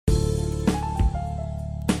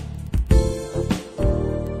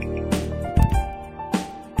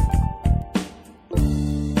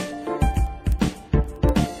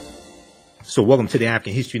So welcome to the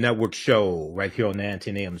African History Network show right here on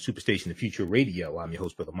 910 AM, the Superstation, the Future Radio. I'm your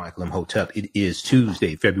host, Brother Michael M. Hotep. It is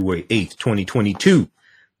Tuesday, February 8th, 2022.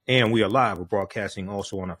 And we are live. We're broadcasting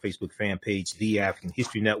also on our Facebook fan page, The African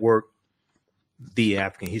History Network, The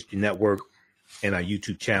African History Network, and our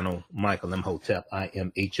YouTube channel, Michael M. Hotep,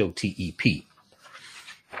 IMHOTEP.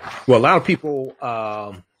 Well, a lot of people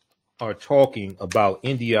are talking about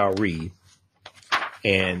Arie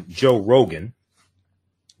and Joe Rogan.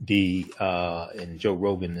 And Joe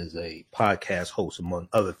Rogan is a podcast host, among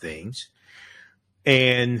other things.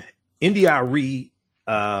 And Arie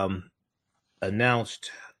announced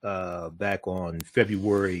back on between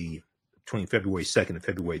February 2nd and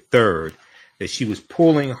February 3rd, that she was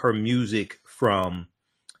pulling her music from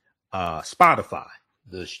Spotify,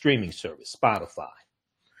 the streaming service, Spotify.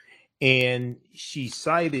 And she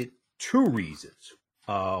cited two reasons.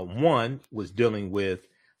 One was dealing with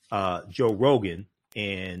Joe Rogan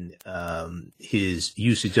and his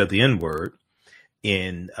usage of the N-word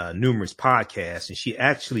in numerous podcasts. And she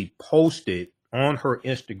actually posted on her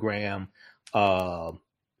Instagram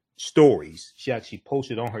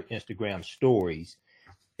stories.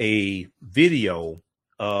 A video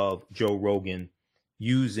of Joe Rogan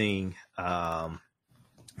using the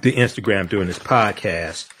Instagram during this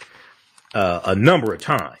podcast a number of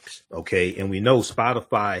times. Okay. And we know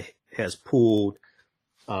Spotify has pulled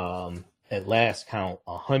at last count,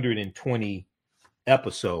 120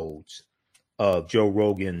 episodes of Joe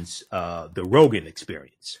Rogan's The Rogan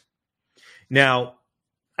Experience. Now,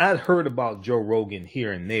 I'd heard about Joe Rogan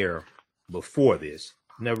here and there before this,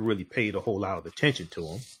 never really paid a whole lot of attention to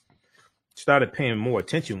him. Started paying more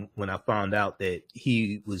attention when I found out that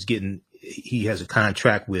he has a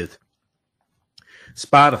contract with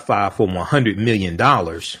Spotify for $100 million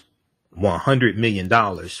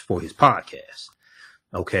for his podcast.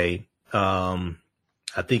 Okay. I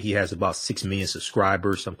think he has about 6 million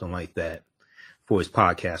subscribers, something like that, for his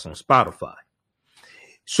podcast on Spotify.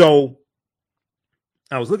 So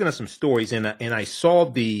I was looking at some stories and I saw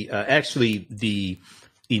the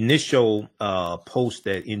initial post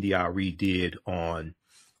that Arie did on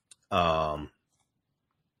her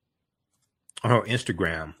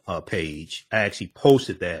Instagram page. I actually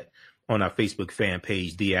posted that on our Facebook fan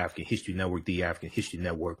page, The African History Network, The African History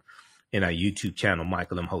Network, and our YouTube channel,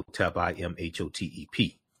 Michael M. Hotep,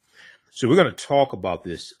 IMHOTEP. So we're going to talk about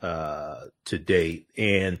this today.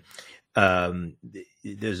 And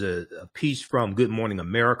there's a piece from Good Morning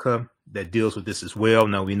America that deals with this as well.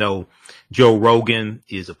 Now, we know Joe Rogan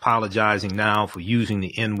is apologizing now for using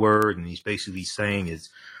the N-word, and he's basically saying it's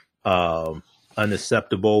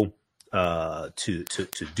unacceptable to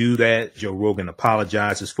do that. Joe Rogan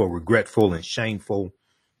apologizes for regretful and shameful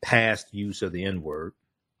past use of the N-word.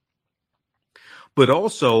 But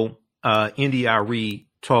also, Arie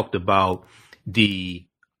talked about she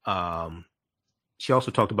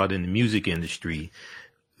also talked about in the music industry,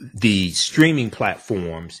 the streaming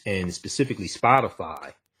platforms and specifically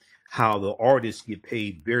Spotify, how the artists get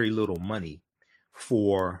paid very little money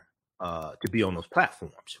to be on those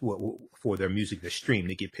platforms for their music that's streamed.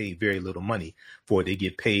 They get paid very little money for it. They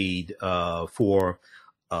get paid for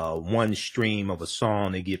one stream of a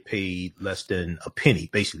song, they get paid less than a penny.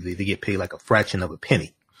 Basically, they get paid like a fraction of a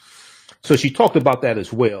penny. So she talked about that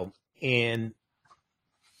as well. And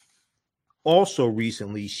also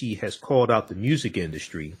recently, she has called out the music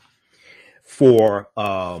industry for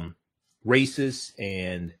racist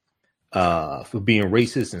and for being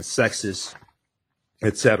racist and sexist,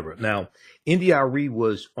 etc. Now, Arie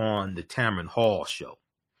was on the Tamron Hall show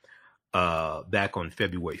back on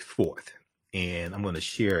February 4th. And I'm going to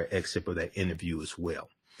share an excerpt of that interview as well.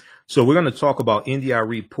 So we're going to talk about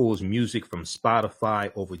Arie pulls music from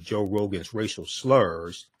Spotify over Joe Rogan's racial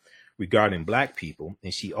slurs regarding black people.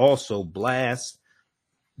 And she also blasts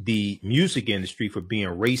the music industry for being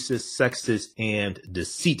racist, sexist, and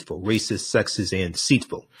deceitful.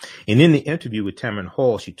 And in the interview with Tamron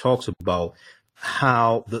Hall, she talks about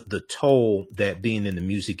how the toll that being in the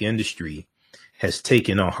music industry has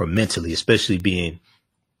taken on her mentally, especially being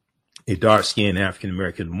a dark-skinned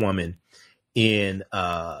African-American woman in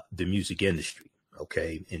the music industry,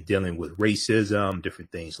 okay, and dealing with racism,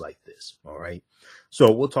 different things like this, all right?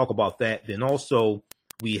 So we'll talk about that. Then also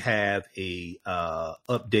we have a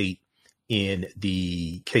update in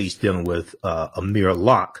the case dealing with Amir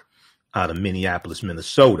Locke out of Minneapolis,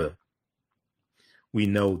 Minnesota. We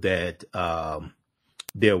know that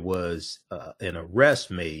there was an arrest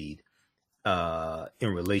made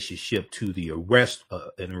in relationship to the arrest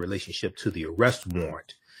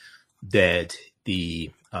warrant that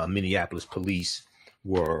the Minneapolis police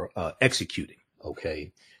were executing.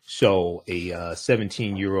 Okay, so a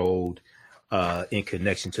 17-year-old in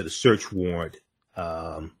connection to the search warrant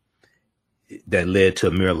that led to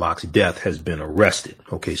Amir Locke's death has been arrested.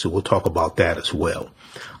 Okay, so we'll talk about that as well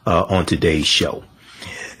on today's show.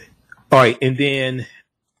 All right, and then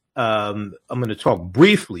I'm going to talk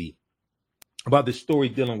briefly about the story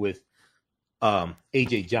dealing with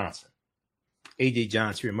AJ Johnson. AJ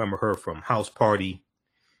Johnson, remember her from House Party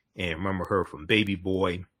and remember her from Baby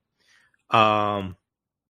Boy.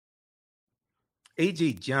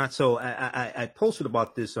 AJ Johnson, so I posted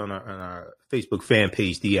about this on our Facebook fan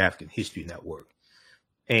page, The African History Network.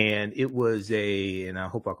 And it was and I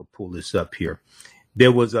hope I could pull this up here.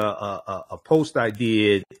 There was a post I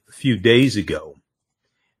did a few days ago.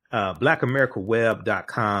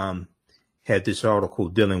 BlackAmericaWeb.com had this article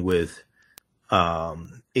dealing with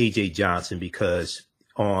AJ Johnson because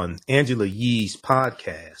on Angela Yee's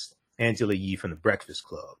podcast, Angela Yee from the Breakfast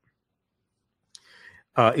Club,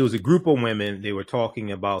 it was a group of women. They were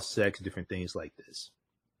talking about sex, different things like this.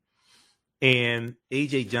 And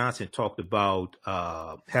AJ Johnson talked about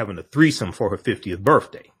having a threesome for her 50th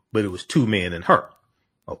birthday, but it was 2 men and her.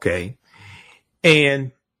 Okay.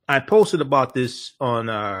 And I posted about this on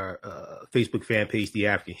our Facebook fan page, The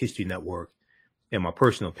African History Network, and my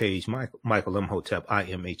personal page, Michael M. Hotep,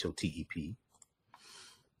 IMHOTEP.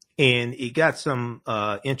 And it got some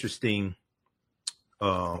interesting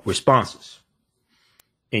responses.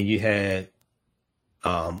 And you had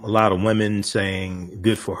a lot of women saying,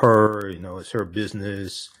 good for her, you know, it's her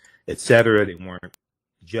business, etc. They weren't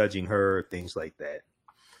judging her, things like that.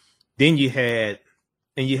 Then you had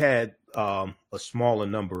a smaller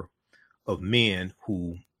number of men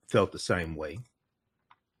who felt the same way.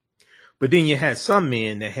 But then you had some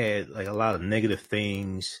men that had like a lot of negative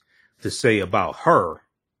things to say about her.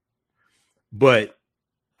 But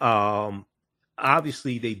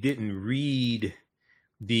obviously they didn't read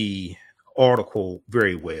the article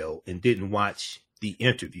very well and didn't watch the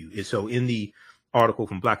interview. And so in the article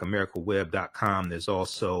from BlackAmericaWeb.com, there's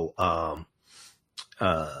also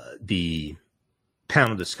the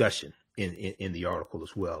panel discussion in the article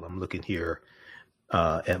as well. I'm looking here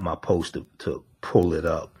at my post to pull it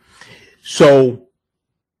up. So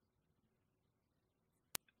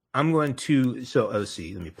let's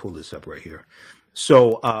see, let me pull this up right here.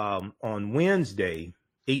 So on Wednesday,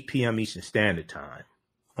 8 p.m. Eastern Standard Time,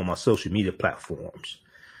 on my social media platforms,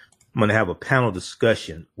 I'm going to have a panel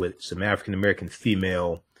discussion with some African-American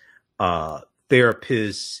female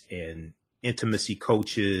therapists and intimacy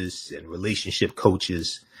coaches and relationship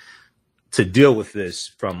coaches to deal with this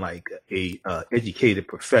from like a educated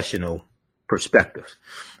professional perspective.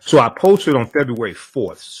 So I posted on February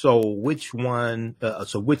 4th. So which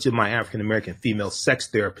of my African-American female sex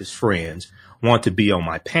therapist friends want to be on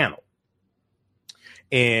my panel?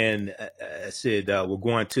 And I said, we're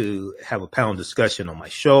going to have a panel discussion on my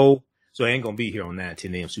show. So I ain't going to be here on 9,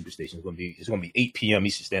 10 a.m. Superstation. It's going to be 8 p.m.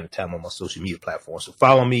 Eastern Standard Time on my social media platform. So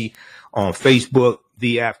follow me on Facebook,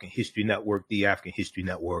 The African History Network, The African History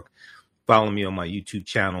Network. Follow me on my YouTube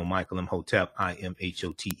channel, Michael M. Hotep,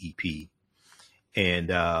 IMHOTEP. And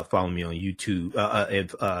follow me on YouTube,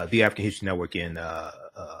 The African History Network and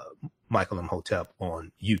Michael M. Hotep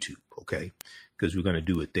on YouTube, okay? Because we're going to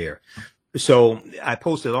do it there. So I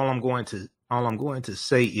posted all I'm going to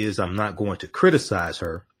say is I'm not going to criticize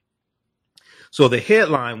her. So the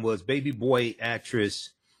headline was Baby Boy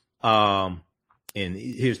actress, and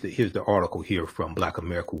here's the article here from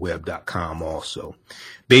BlackAmericaWeb.com also.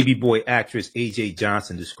 Baby Boy actress AJ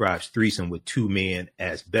Johnson describes threesome with 2 men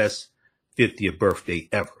as best 50th birthday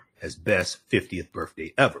ever. As best 50th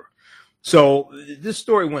birthday ever. So this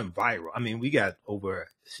story went viral. I mean, we got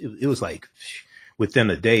it was like within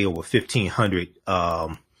a day over 1,500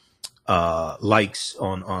 likes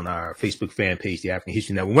on our Facebook fan page, The African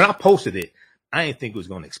History Network. When I posted it, I didn't think it was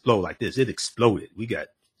going to explode like this. It exploded. We got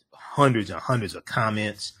hundreds and hundreds of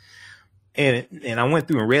comments, and I went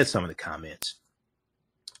through and read some of the comments,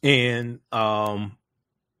 and from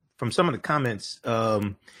some of the comments,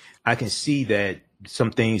 I can see that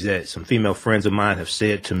some things that some female friends of mine have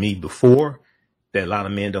said to me before that a lot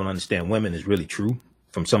of men don't understand women is really true.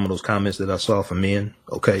 From some of those comments that I saw from men.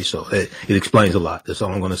 Okay, so it explains a lot. That's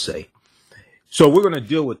all I'm going to say. So we're going to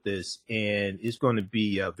deal with this, and it's going to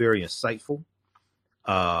be very insightful.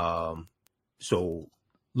 So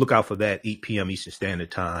look out for that, 8 p.m. Eastern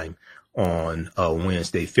Standard Time on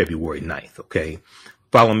Wednesday, February 9th, okay?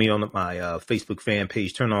 Follow me on my Facebook fan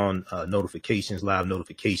page. Turn on notifications, live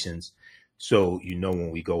notifications, so you know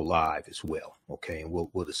when we go live as well, okay? And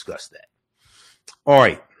we'll discuss that. All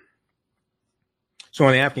right. So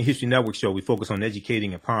on the African History Network show, we focus on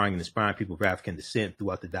educating, empowering, and inspiring people of African descent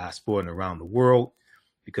throughout the diaspora and around the world,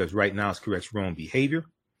 because right now it's corrects wrong behavior.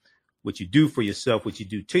 what you do for yourself, what you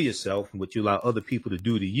do to yourself, and what you allow other people to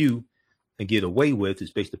do to you and get away with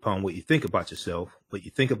is based upon what you think about yourself. What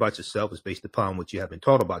you think about yourself is based upon what you have been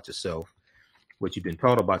taught about yourself. What you've been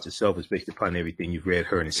taught about yourself is based upon everything you've read,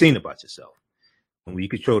 heard, and seen about yourself. And when you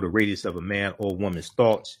control the radius of a man or woman's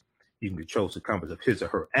thoughts, you can control the circumference of his or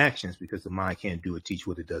her actions, because the mind can't do or teach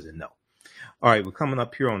what it doesn't know. All right, we're coming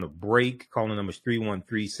up here on the break. Calling numbers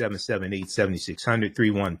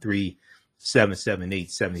 313-778-7600.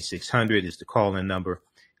 313-778-7600 is the call-in number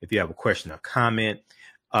if you have a question or comment.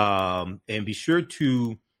 And be sure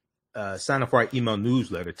to sign up for our email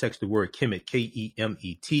newsletter. Text the word Kemet,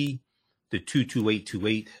 K-E-M-E-T, to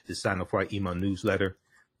 22828 to sign up for our email newsletter.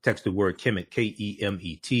 Text the word Kemet,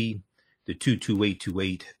 K-E-M-E-T, to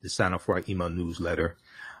 22828 to sign up for our email newsletter.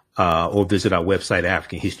 Or visit our website,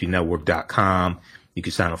 AfricanHistoryNetwork.com. You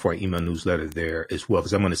can sign up for our email newsletter there as well,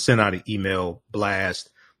 because I'm going to send out an email blast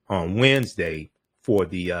on Wednesday for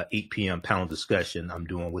the 8 p.m. panel discussion I'm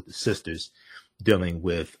doing with the sisters dealing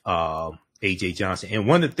with A.J. Johnson. And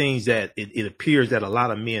one of the things that it appears that a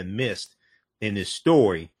lot of men missed in this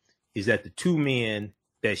story is that the two men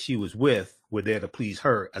that she was with were there to please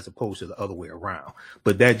her as opposed to the other way around.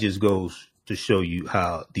 But that just goes to show you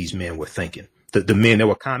how these men were thinking. The men that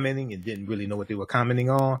were commenting and didn't really know what they were commenting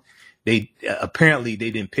on, they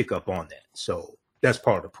didn't pick up on that. So that's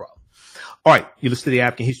part of the problem. All right, you listen to the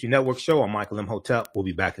African History Network show. I'm Michael Imhotep. We'll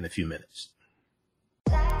be back in a few minutes.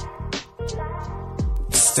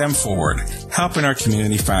 STEM Forward, helping our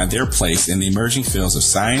community find their place in the emerging fields of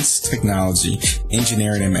science, technology,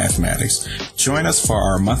 engineering, and mathematics. Join us for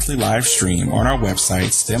our monthly live stream on our website,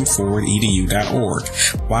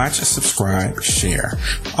 stemforwardedu.org. Watch, subscribe, share.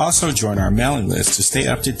 Also join our mailing list to stay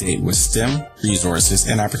up to date with STEM resources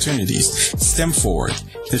and opportunities. STEM Forward,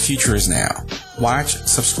 the future is now. Watch,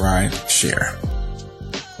 subscribe, share.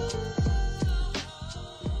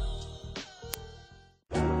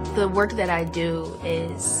 The work that I do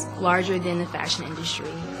is larger than the fashion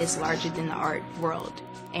industry. It's larger than the art world.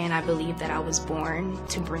 And I believe that I was born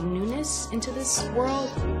to bring newness into this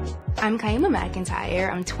world. I'm Kaima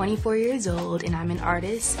McIntyre. I'm 24 years old and I'm an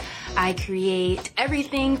artist. I create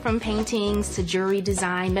everything from paintings to jewelry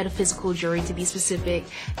design, metaphysical jewelry to be specific,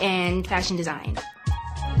 and fashion design.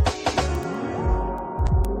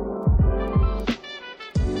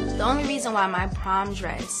 The only reason why my prom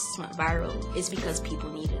dress went viral is because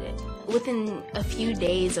people needed it. Within a few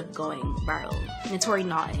days of going viral, Notori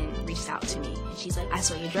Naughton reached out to me and she's like, I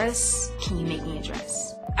saw your dress, can you make me a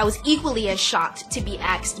dress? I was equally as shocked to be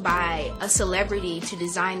asked by a celebrity to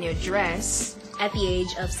design their dress at the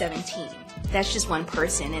age of 17. That's just one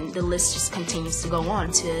person, and the list just continues to go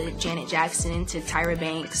on to Janet Jackson, to Tyra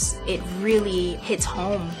Banks. It really hits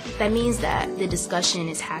home. That means that the discussion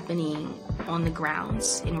is happening on the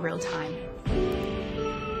grounds in real time.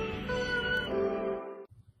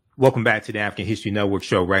 Welcome back to the African History Network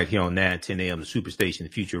show right here on 910 AM, the Superstation, the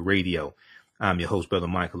Future Radio. I'm your host, Brother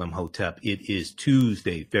Michael Imhotep. It is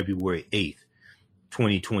Tuesday, February 8th,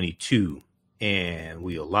 2022, and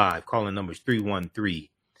we are live. Calling numbers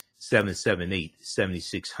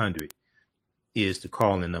 313-778-7600 is the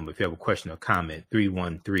call-in number. If you have a question or comment,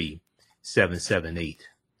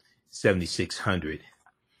 313-778-7600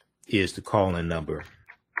 is the call-in number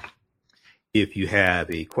if you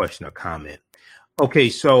have a question or comment. Okay,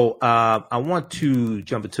 so I want to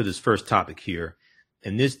jump into this first topic here,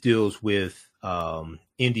 and this deals with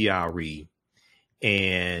Arie.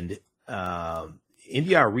 And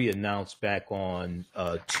Arie announced back on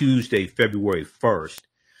Tuesday, February 1st,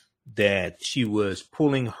 that she was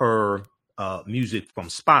pulling her music from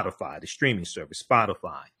Spotify, the streaming service,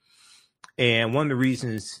 Spotify. And one of the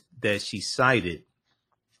reasons that she cited,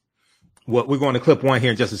 well, we're going to clip one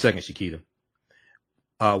here in just a second, Shakita.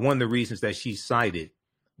 One of the reasons that she cited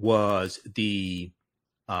was the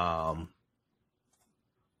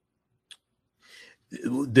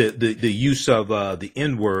use of the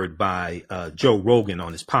N-word by Joe Rogan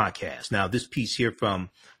on his podcast. Now, this piece here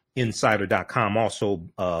from Insider.com. Also,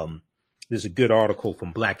 there's a good article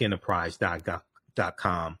from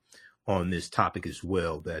BlackEnterprise.com on this topic as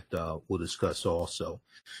well that we'll discuss also.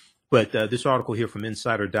 But this article here from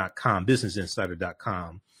Insider.com,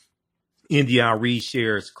 BusinessInsider.com, Arie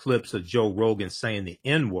shares clips of Joe Rogan saying the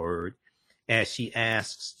N-word as she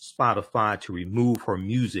asks Spotify to remove her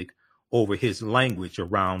music over his language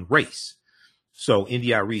around race. So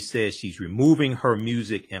Arie says she's removing her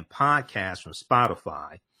music and podcasts from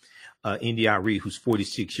Spotify. Arie, who's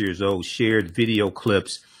 46 years old, shared video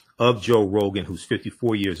clips of Joe Rogan, who's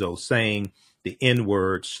 54 years old, saying the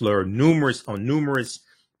N-word slur numerous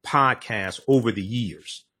podcasts over the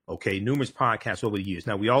years. Okay, numerous podcasts over the years.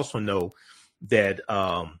 Now, we also know that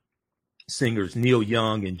singers Neil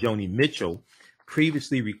Young and Joni Mitchell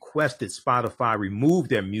previously requested Spotify remove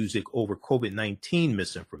their music over COVID-19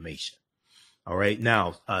 misinformation. All right.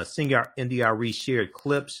 Now, singer Arie shared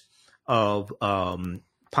clips of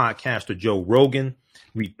podcaster Joe Rogan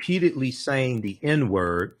repeatedly saying the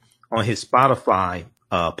N-word on his Spotify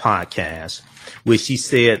podcast, which she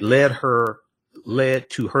said led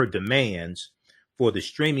to her demands for the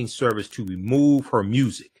streaming service to remove her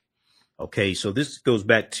music. Okay, so this goes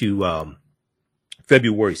back to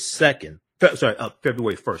February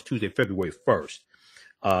 1st, Tuesday, February 1st,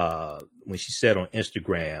 when she said on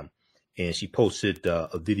Instagram, and she posted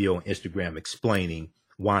a video on Instagram explaining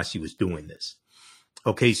why she was doing this.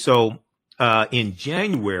 Okay, so in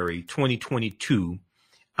January 2022,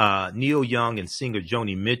 Neil Young and singer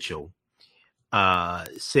Joni Mitchell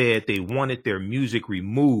said they wanted their music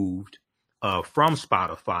removed from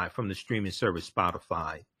Spotify, from the streaming service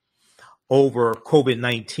Spotify, over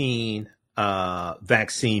COVID-19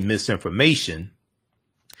 vaccine misinformation.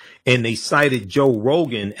 And they cited Joe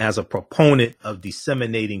Rogan as a proponent of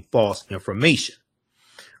disseminating false information.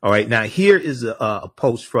 All right. Now, here is a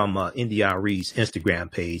post from Arie's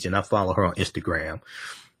Instagram page, and I follow her on Instagram.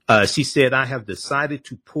 She said, I have decided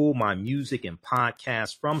to pull my music and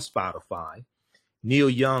podcasts from Spotify. Neil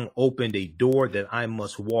Young opened a door that I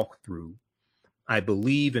must walk through. I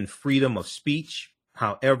believe in freedom of speech.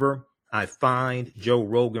 However, I find Joe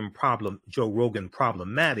Rogan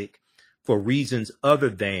problematic for reasons other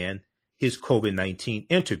than his COVID-19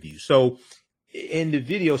 interview. So in the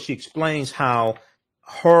video, she explains how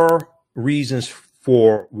her reasons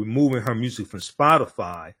for removing her music from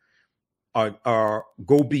Spotify are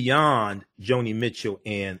go beyond Joni Mitchell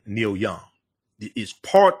and Neil Young. That's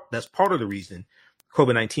part of the reason,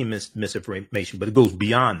 COVID-19 misinformation, but it goes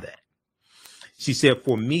beyond that. She said,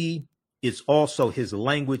 for me, it's also his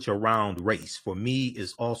language around race. For me,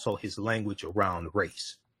 it's also his language around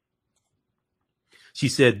race. She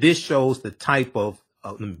said, this shows the type of,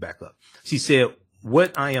 let me back up. She said,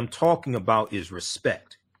 what I am talking about is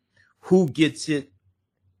respect. Who gets it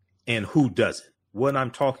and who doesn't? What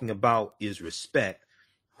I'm talking about is respect.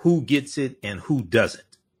 Who gets it and who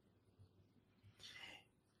doesn't?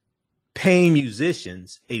 Paying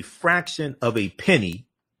musicians a fraction of a penny,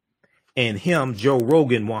 and him, Joe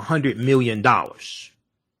Rogan, $100 million.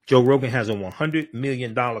 Joe Rogan has a $100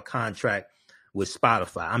 million contract with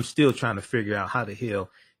Spotify. I'm still trying to figure out how the hell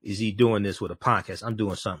is he doing this with a podcast. I'm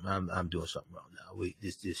doing something. I'm doing something wrong now.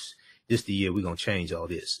 This the year we're gonna change all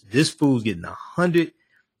this. This fool's getting $100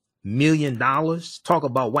 million. Talk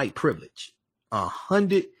about white privilege.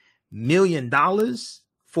 $100 million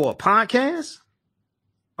for a podcast?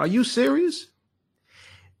 Are you serious?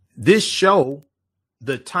 This show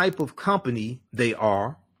the type of company they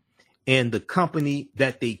are and the company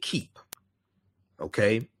that they keep.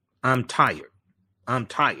 Okay, I'm tired. All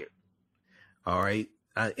right.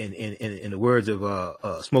 In the words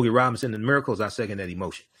of Smokey Robinson and Miracles, I second that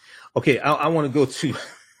emotion. Okay, I want to go to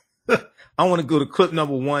I want to go to clip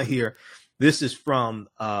number one here. This is from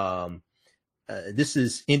this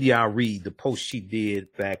is Arie, the post she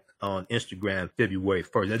did back on Instagram February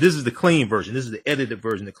 1st. Now, this is the clean version. This is the edited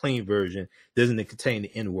version. The clean version doesn't contain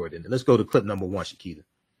the N-word in it. Let's go to clip number one, Shakita.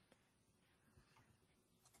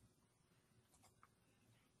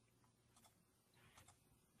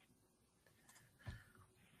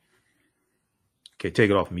 Okay,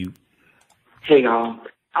 take it off mute. Hey, y'all.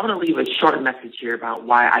 I want to leave a short message here about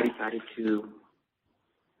why I decided to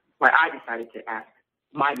ask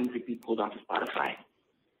my music be pulled off of Spotify.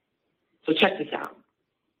 So check this out.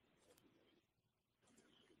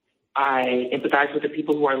 I empathize with the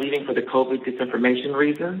people who are leaving for the COVID disinformation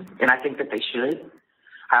reasons, and I think that they should.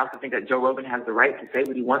 I also think that Joe Rogan has the right to say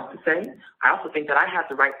what he wants to say. I also think that I have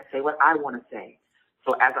the right to say what I want to say.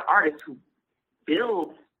 So as an artist who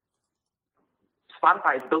builds,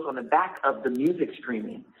 Spotify is built on the back of the music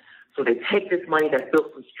streaming. So they take this money that's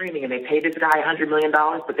built from streaming and they pay this guy $100 million,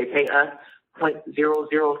 but they pay us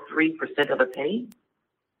 0.003% of a penny.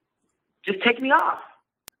 Just take me off.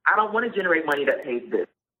 I don't want to generate money that pays this.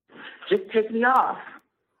 Just take me off.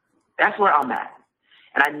 That's where I'm at.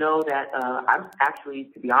 And I know that I'm actually,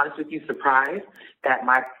 to be honest with you, surprised that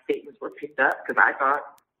my statements were picked up, because I thought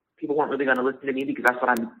people weren't really going to listen to me, because that's what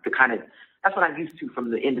I'm used to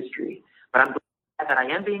from the industry. But I'm glad that I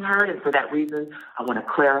am being heard, and for that reason, I want to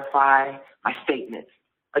clarify my statements.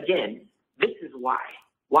 Again, this is why.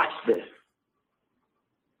 Watch this.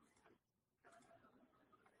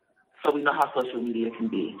 So we know how social media can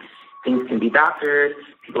be. Things can be doctored.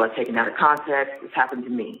 People are taken out of context. It's happened to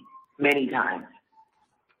me many times.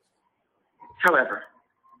 However,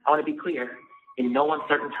 I want to be clear, in no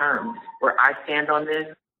uncertain terms, where I stand on this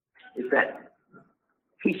is that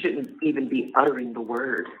he shouldn't even be uttering the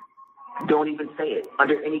word. Don't even say it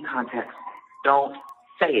under any context. Don't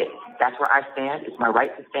say it. That's where I stand. It's my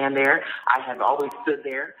right to stand there. I have always stood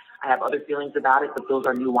there. I have other feelings about it, but those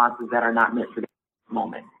are nuances that are not meant for this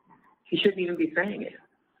moment. He shouldn't even be saying it.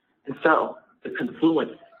 And so the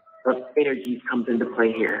confluence of energies comes into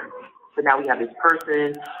play here. So now we have this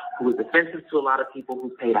person who is offensive to a lot of people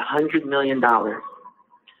who's paid $100 million.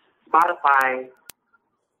 Spotify,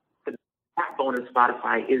 the backbone of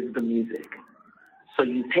Spotify is the music. So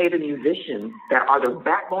you pay the musicians that are the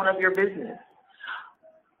backbone of your business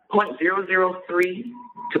 0.003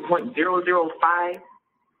 to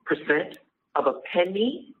 0.005% of a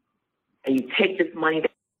penny, and you take this money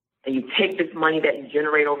that you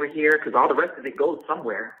generate over here, because all the rest of it goes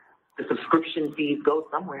somewhere. The subscription fees go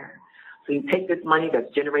somewhere. So you take this money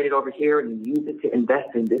that's generated over here and you use it to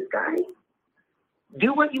invest in this guy.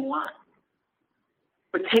 Do what you want,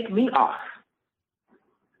 but take me off.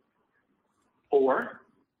 Or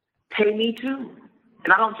pay me too.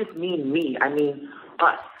 And I don't just mean me, I mean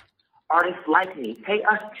us. Artists like me, pay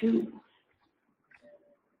us too.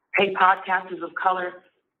 Pay podcasters of color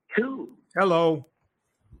too. Hello.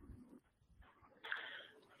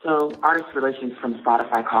 So Artist Relations from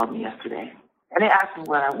Spotify called me yesterday, and they asked me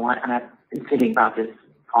what I want, and I've been thinking about this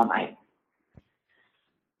all night.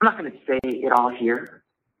 I'm not going to say it all here,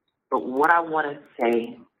 but what I want to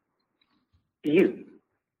say to you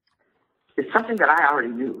is something that I already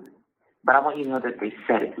knew, but I want you to know that they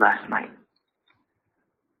said it last night.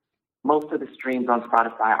 Most of the streams on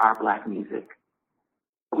Spotify are Black music.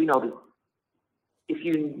 We know that if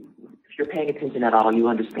you're paying attention at all, you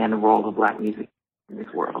understand the role of Black music in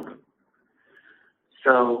this world.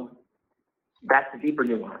 So that's the deeper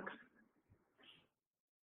nuance.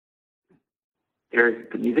 There's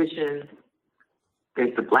the musicians,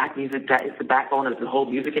 there's the Black music that is the backbone of the whole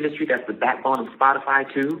music industry, that's the backbone of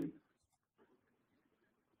Spotify too,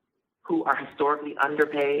 who are historically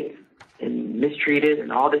underpaid and mistreated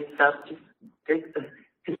and all this stuff. Just there's the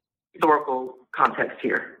historical context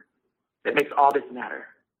here that makes all this matter.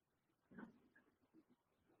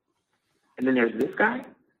 And then there's this guy,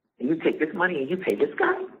 and you take this money and you pay this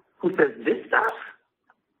guy who says this stuff?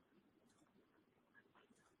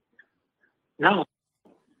 No.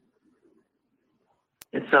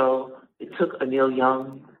 And so it took Anil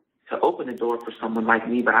Young to open the door for someone like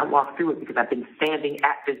me, but I walked through it because I've been standing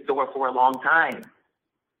at this door for a long time.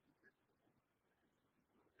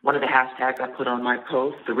 One of the hashtags I put on my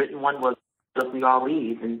post, the written one was, "What if we all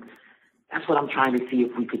leave?" And that's what I'm trying to see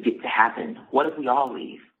if we could get to happen. What if we all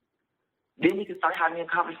leave? Then we can start having a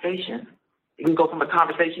conversation. It can go from a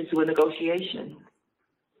conversation to a negotiation.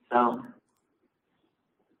 So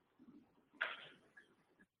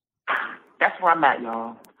that's where I'm at,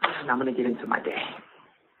 y'all. And I'm going to get into my day.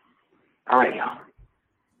 All right, y'all.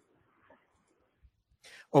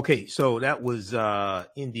 Okay, so that was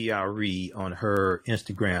Arie on her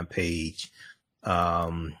Instagram page.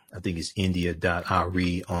 I think it's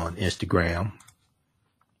india.arie on Instagram.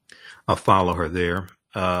 I'll follow her there.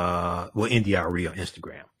 Arie on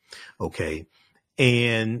Instagram. Okay.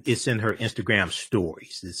 And it's in her Instagram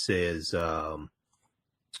stories. It says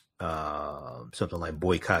something like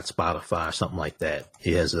boycott Spotify or something like that.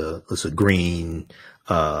 It has it's a green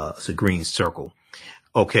circle.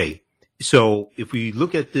 Okay. So if we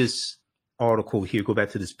look at this article here, go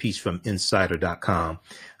back to this piece from insider.com.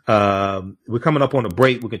 We're coming up on a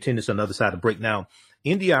break. We'll continue this on the other side of the break. Now,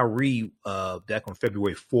 Arie, back on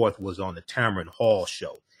February 4th, was on the Tamron Hall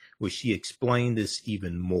show, where she explained this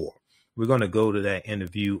even more. We're going to go to that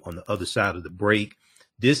interview on the other side of the break.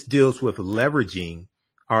 This deals with leveraging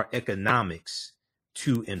our economics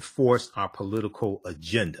to enforce our political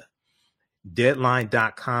agenda.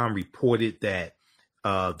 Deadline.com reported that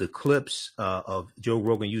the clips of Joe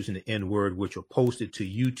Rogan using the N-word, which were posted to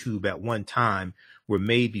YouTube at one time, were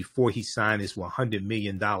made before he signed his $100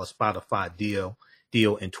 million Spotify deal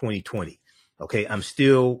in 2020. Okay, I'm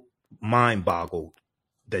still mind boggled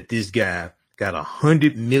that this guy got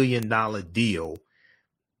 $100 million deal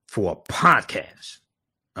for a podcast.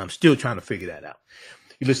 I'm still trying to figure that out.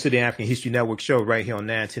 You listen to the African History Network show right here on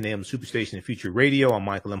 910 AM Superstation and Future Radio. I'm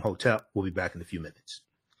Michael M. Hotep. We'll be back in a few minutes.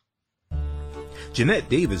 Jeanette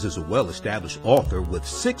Davis is a well-established author with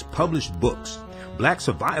 6 published books. Black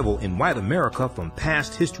Survival in White America from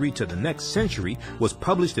Past History to the Next Century was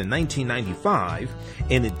published in 1995,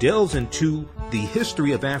 and it delves into the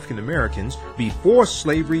history of African Americans before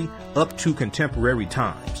slavery up to contemporary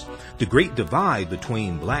times. The Great Divide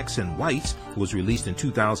Between Blacks and Whites was released in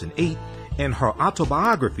 2008, and her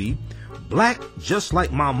autobiography, Black Just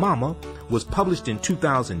Like My Mama, was published in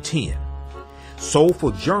 2010.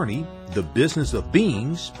 Soulful Journey, The Business of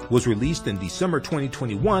Beings, was released in December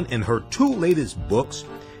 2021, and her two latest books,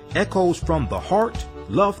 Echoes from the Heart,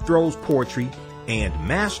 Love Throws Poetry, and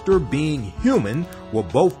Master Being Human, were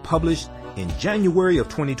both published in January of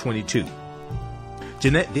 2022.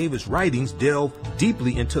 Jeanette Davis' writings delve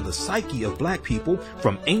deeply into the psyche of Black people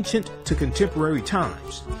from ancient to contemporary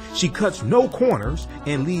times. She cuts no corners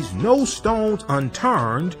and leaves no stones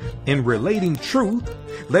unturned in relating truth,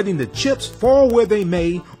 letting the chips fall where they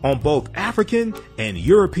may on both African and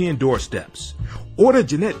European doorsteps. Order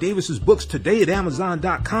Jeanette Davis's books today at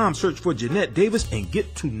Amazon.com. Search for Jeanette Davis and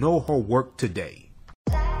get to know her work today.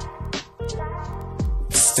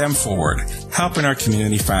 STEM Forward, helping our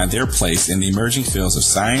community find their place in the emerging fields of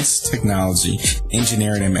science, technology,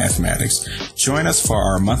 engineering, and mathematics. Join us for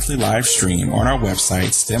our monthly live stream on our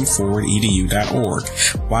website,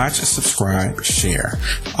 stemforwardedu.org. Watch, subscribe, share.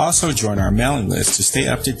 Also join our mailing list to stay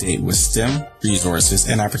up to date with STEM resources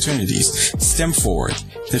and opportunities. STEM Forward,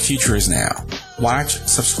 the future is now. Watch,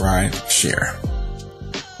 subscribe, share.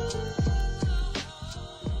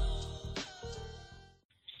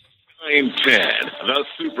 Ted, the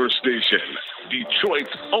Superstation,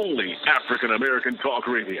 Detroit's only African-American talk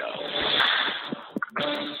radio.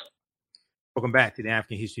 Welcome back to the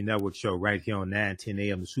African History Network show right here on 910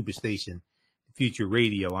 a.m. the Superstation, Future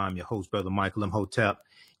Radio. I'm your host, Brother Michael Imhotep.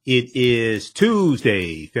 It is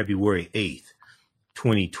Tuesday, February 8th,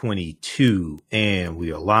 2022, and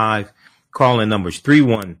we are live. Calling numbers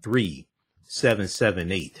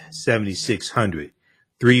 313-778-7600,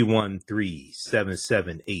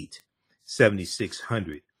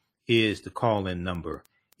 313-778-7600 is the call-in number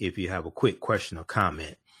if you have a quick question or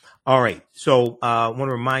comment. All right. So I want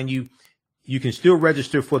to remind you, you can still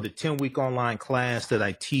register for the 10-week online class that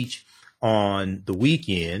I teach on the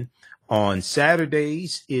weekend. On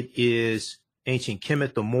Saturdays, it is Ancient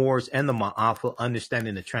Kemet, the Moors, and the Ma'afa,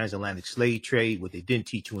 Understanding the Transatlantic Slave Trade, what they didn't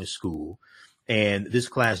teach you in school. And this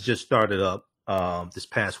class just started up this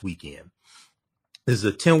past weekend. This is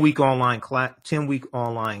a 10-week online class, 10-week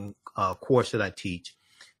online course that I teach.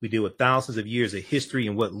 We deal with thousands of years of history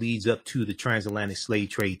and what leads up to the transatlantic slave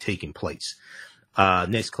trade taking place.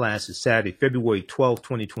 Next class is Saturday, February 12th,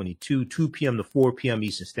 2022, 2 p.m. to 4 p.m.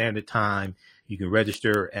 Eastern Standard Time. You can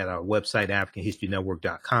register at our website,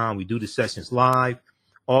 AfricanHistoryNetwork.com. We do the sessions live.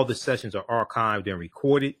 All the sessions are archived and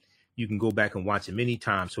recorded. You can go back and watch them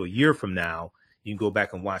anytime. So a year from now, you can go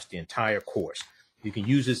back and watch the entire course. You can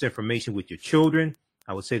use this information with your children.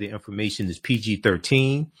 I would say the information is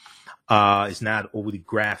PG-13. It's not overly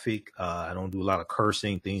graphic. I don't do a lot of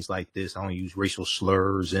cursing, things like this. I don't use racial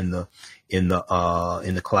slurs in the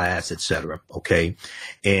class, etc. Okay.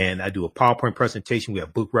 And I do a PowerPoint presentation. We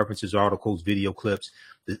have book references, articles, video clips.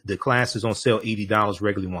 The class is on sale $80,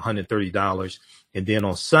 regularly $130. And then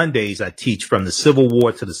on Sundays, I teach from the Civil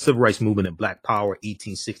War to the Civil Rights Movement and Black Power,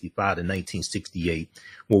 1865 to 1968,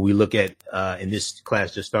 where we look at, and this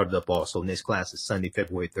class just started up also. Next class is Sunday,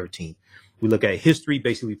 February 13th. We look at history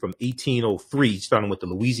basically from 1803, starting with the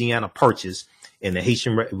Louisiana Purchase and the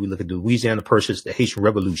Haitian, we look at the Louisiana Purchase, the Haitian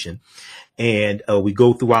Revolution. And we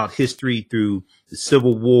go throughout history through the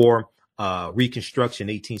Civil War, Reconstruction,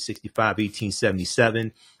 1865,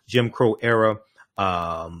 1877, Jim Crow era,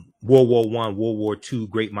 World War I, World War II,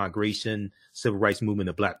 Great Migration, Civil Rights Movement,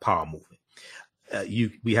 and Black Power Movement.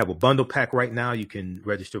 We have a bundle pack right now. You can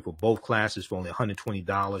register for both classes for only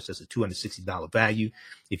 $120. That's a $260 value.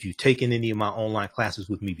 If you've taken any of my online classes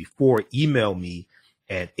with me before, email me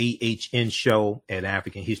at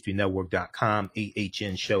ahnshow@AfricanHistoryNetwork.com,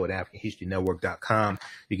 ahnshow@AfricanHistoryNetwork.com.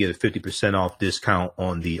 You get a 50% off discount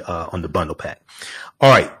on the bundle pack.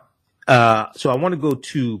 All right. So I want to go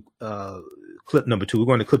to clip number 2. We're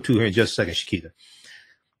going to clip 2 here in just a second, Shakita.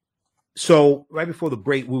 So right before the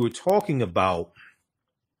break, we were talking about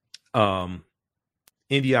Arie,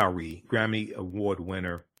 Grammy Award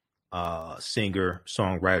winner, singer,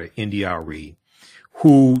 songwriter, Arie,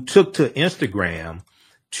 who took to Instagram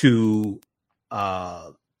to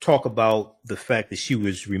talk about the fact that she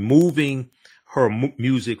was removing her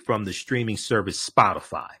music from the streaming service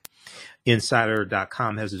Spotify.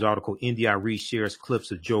 Insider.com has this article. Arie shares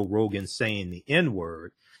clips of Joe Rogan saying the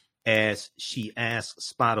N-word as she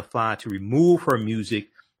asks Spotify to remove her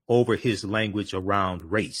music over his language around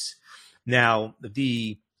race. Now,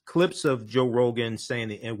 the clips of Joe Rogan saying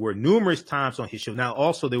the N-word numerous times on his show. Now,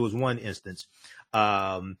 also, there was one instance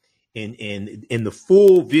in the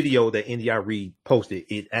full video that Arie posted,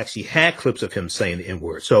 it actually had clips of him saying the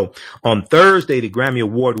N-word. So on Thursday, the Grammy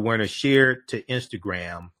Award winner shared to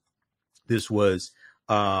Instagram. This was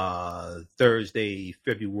Thursday,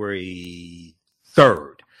 February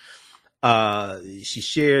 3rd.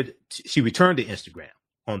 She returned to Instagram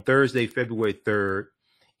on Thursday, February 3rd.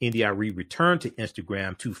 Arie returned to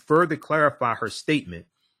Instagram to further clarify her statement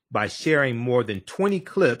by sharing more than 20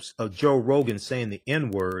 clips of Joe Rogan saying the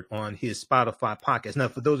N-word on his Spotify podcast. Now,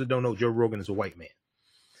 for those that don't know, Joe Rogan is a white man.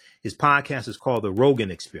 His podcast is called The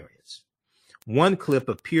Rogan Experience. One clip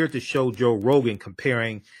appeared to show Joe Rogan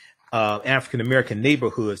comparing African-American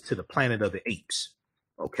neighborhoods to the Planet of the Apes.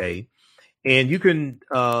 Okay. And you can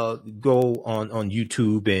go on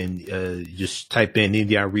YouTube and just type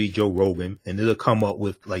in Arie Joe Rogan, and it'll come up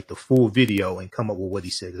with like the full video and come up with what he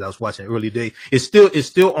said. Because I was watching early day. It's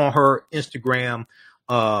still on her Instagram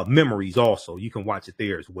memories. Also, you can watch it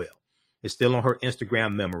there as well. It's still on her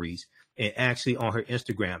Instagram memories and actually on her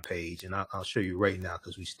Instagram page. And I'll show you right now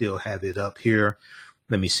because we still have it up here.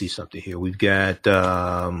 Let me see something here. We've got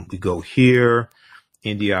we go here,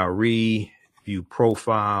 Arie, view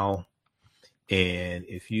profile. And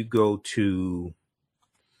if you go to,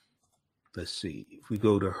 let's see, if we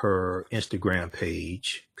go to her Instagram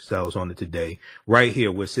page, because I was on it today, right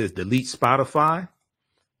here where it says delete Spotify.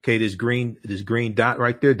 Okay, this green dot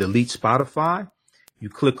right there, delete Spotify. You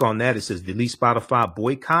click on that, it says delete Spotify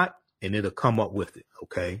boycott, and it'll come up with it.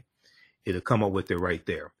 Okay, it'll come up with it right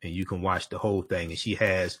there, and you can watch the whole thing. And she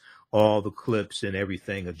has all the clips and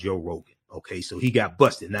everything of Joe Rogan. Okay, so he got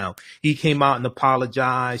busted. Now, he came out and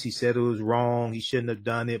apologized. He said it was wrong. He shouldn't have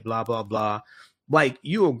done it, blah, blah, blah. Like,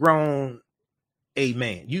 you a grown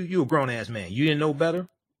man. You a grown-ass man. You didn't know better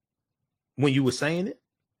when you were saying it?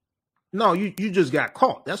 No, you just got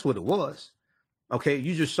caught. That's what it was. Okay,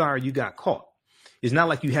 you just sorry you got caught. It's not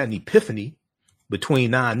like you had an epiphany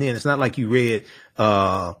between now and then. It's not like you read,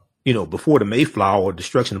 Before the Mayflower or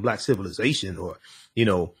Destruction of Black Civilization or,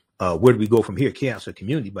 Where Do We Go From Here? Chaos or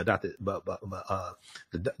Community by Dr.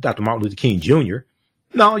 Martin Luther King Jr.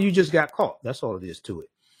 No, you just got caught. That's all it is to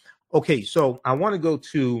it. Okay, so I want to go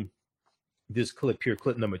to this clip here,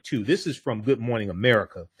 clip number 2. This is from Good Morning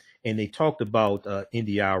America, and they talked about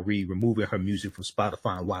Arie removing her music from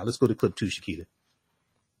Spotify and why. Let's go to clip 2, Shakita.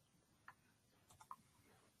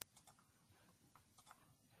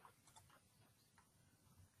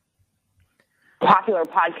 Popular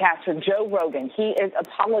podcaster Joe Rogan. He is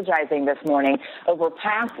apologizing this morning over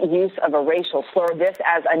past use of a racial slur. This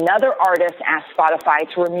as another artist asked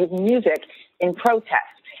Spotify to remove music in protest.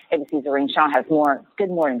 ABC's Arie Shaw has more. Good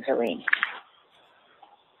morning, Arie.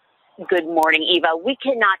 Good morning, Eva. We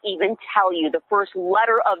cannot even tell you the first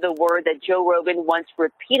letter of the word that Joe Rogan once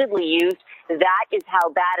repeatedly used. That is how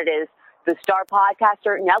bad it is. The star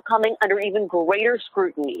podcaster now coming under even greater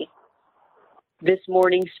scrutiny. This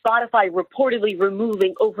morning, Spotify reportedly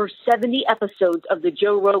removing over 70 episodes of the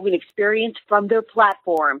Joe Rogan Experience from their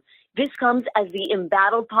platform. This comes as the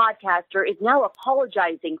embattled podcaster is now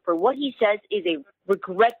apologizing for what he says is a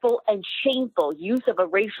regretful and shameful use of a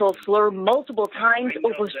racial slur multiple times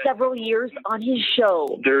over several years on his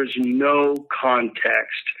show. There's no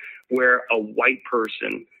context where a white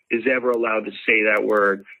person is ever allowed to say that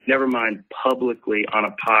word, never mind publicly on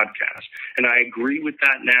a podcast. And I agree with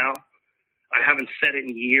that now. I haven't said it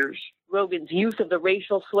in years. Rogan's use of the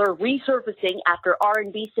racial slur resurfacing after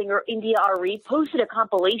R&B singer Arie posted a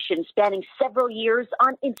compilation spanning several years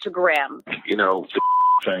on Instagram.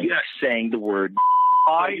 Thing. Yes, saying the word.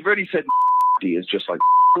 You've already said is just like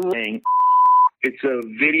saying. It's a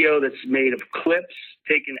video that's made of clips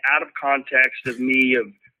taken out of context of me of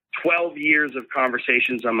 12 years of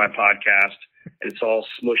conversations on my podcast, and it's all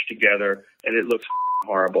smushed together, and it looks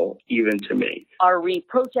horrible, even to me. Arie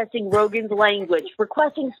protesting Rogan's language,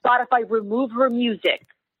 requesting Spotify remove her music.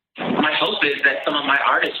 My hope is that some of my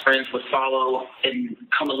artist friends would follow and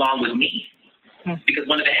come along with me. Because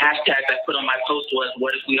one of the hashtags I put on my post was,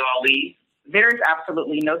 what if we all leave? There is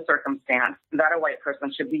absolutely no circumstance that a white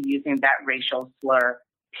person should be using that racial slur,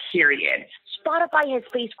 period. Spotify has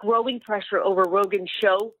faced growing pressure over Rogan's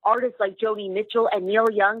show. Artists like Joni Mitchell and Neil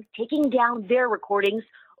Young taking down their recordings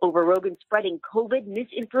over Rogan spreading COVID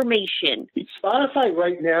misinformation. Spotify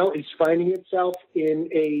right now is finding itself in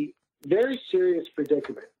a very serious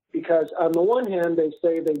predicament because on the one hand, they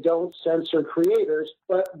say they don't censor creators,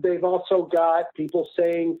 but they've also got people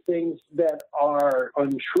saying things that are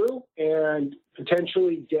untrue and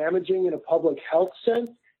potentially damaging in a public health sense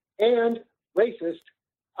and racist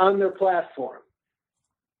on their platform.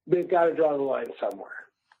 They've got to draw the line somewhere.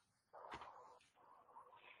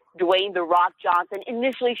 Dwayne "The Rock" Johnson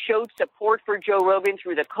initially showed support for Joe Rogan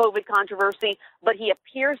through the COVID controversy, but he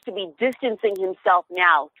appears to be distancing himself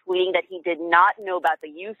now, tweeting that he did not know about the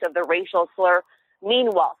use of the racial slur.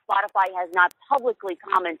 Meanwhile, Spotify has not publicly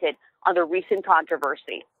commented on the recent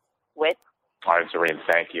controversy. With All right, Serene,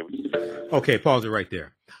 thank you. Okay, pause it right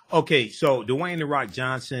there. Okay, so Dwayne "The Rock"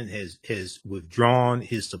 Johnson has withdrawn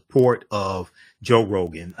his support of Joe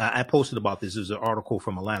Rogan. I posted about this. There's an article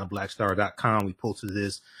from AtlantaBlackStar.com. We posted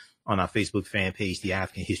this on our Facebook fan page, the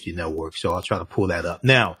African History Network. So I'll try to pull that up.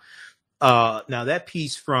 Now that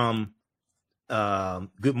piece from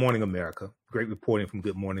Good Morning America, great reporting from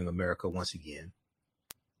Good Morning America once again.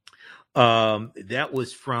 That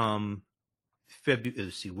was from February.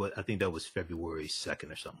 Let's see what I think that was February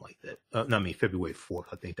 2nd or something like that. February 4th.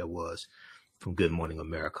 I think that was from Good Morning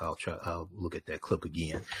America. I'll look at that clip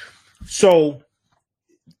again. So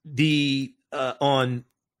the on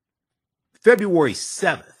February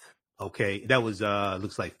 7th, okay, that was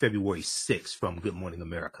looks like February 6th from Good Morning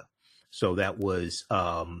America. So that was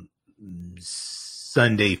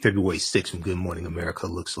Sunday, February 6th from Good Morning America,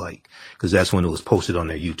 looks like, because that's when it was posted on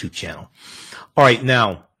their YouTube channel. All right,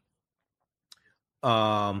 now,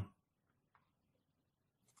 on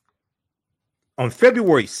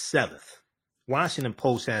February 7th, Washington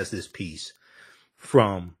Post has this piece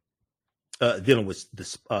from dealing with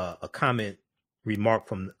this, a comment remark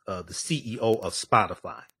from the CEO of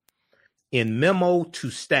Spotify. In memo to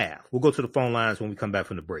staff, we'll go to the phone lines when we come back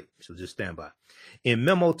from the break, so just stand by. In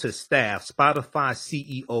memo to staff, Spotify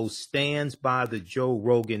CEO stands by the Joe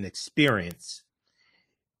Rogan experience.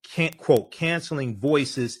 Can't quote, canceling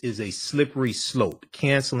voices is a slippery slope.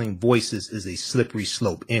 Canceling voices is a slippery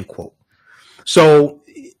slope, end quote. So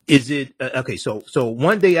is it, okay, so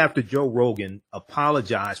one day after Joe Rogan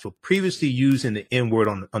apologized for previously using the N-word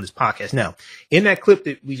on this podcast. Now, in that clip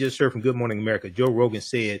that we just heard from Good Morning America, Joe Rogan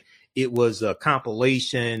said it was a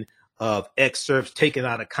compilation of excerpts taken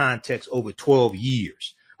out of context over 12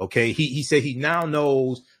 years. Okay. He said he now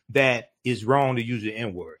knows that it's wrong to use the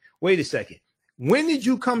N-word. Wait a second. When did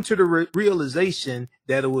you come to the realization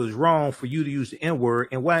that it was wrong for you to use the N-word?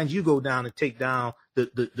 And why didn't you go down and take down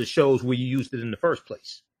the shows where you used it in the first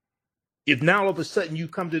place? If now all of a sudden you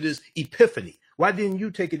come to this epiphany, why didn't you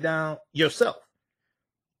take it down yourself?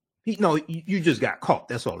 You just got caught.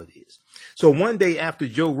 That's all it is. So one day after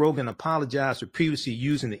Joe Rogan apologized for previously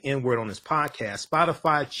using the N-word on his podcast,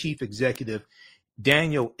 Spotify chief executive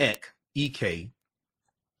Daniel Ek, EK,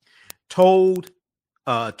 told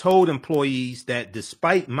employees that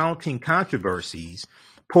despite mounting controversies,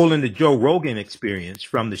 pulling the Joe Rogan experience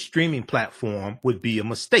from the streaming platform would be a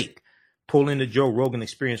mistake. Pulling the Joe Rogan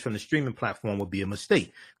experience from the streaming platform would be a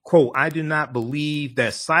mistake. Quote, I do not believe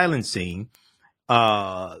that silencing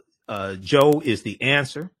Joe is the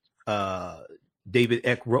answer. Daniel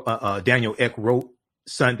Ek wrote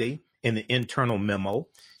Sunday in the internal memo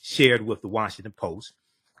shared with the Washington Post.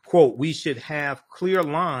 Quote, we should have clear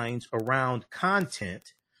lines around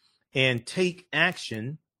content and take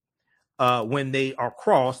action when they are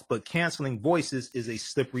crossed, but canceling voices is a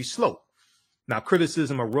slippery slope. Now,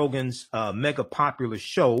 criticism of Rogan's mega popular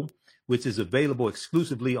show, which is available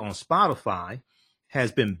exclusively on Spotify,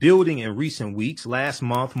 has been building in recent weeks. Last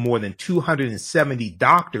month, more than 270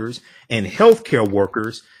 doctors and healthcare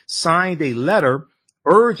workers signed a letter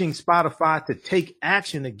urging Spotify to take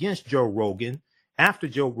action against Joe Rogan after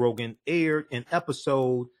Joe Rogan aired an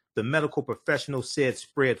episode the medical professional said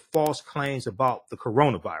spread false claims about the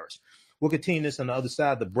coronavirus. We'll continue this on the other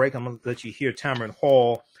side of the break. I'm going to let you hear Tamron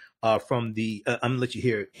Hall I'm going to let you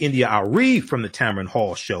hear India Arie from the Tamron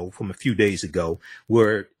Hall show from a few days ago,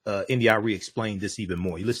 where India Arie explained this even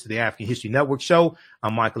more. You listen to the African History Network show.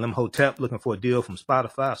 I'm Michael M. Hotep, looking for a deal from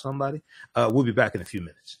Spotify or somebody. We'll be back in a few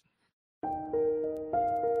minutes.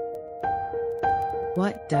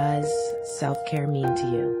 What does self-care mean to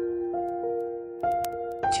you?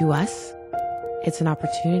 To us, it's an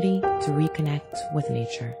opportunity to reconnect with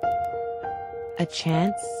nature. A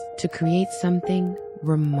chance to create something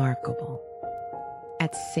remarkable.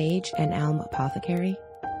 At Sage and Elm Apothecary,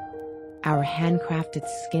 our handcrafted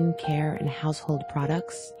skincare and household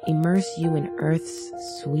products immerse you in Earth's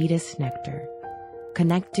sweetest nectar,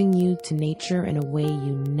 connecting you to nature in a way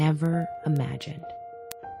you never imagined.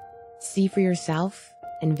 See for yourself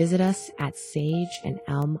and visit us at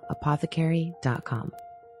sageandelmapothecary.com.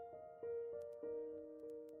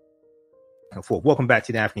 Welcome back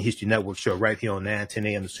to the African History Network show right here on 910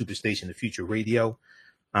 AM, the Superstation, the Future Radio.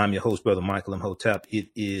 I'm your host, Brother Michael M. Hotep. It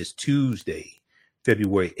is Tuesday,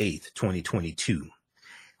 February 8th, 2022.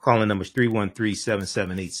 Calling number is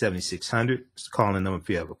 313-778-7600. It's the calling number if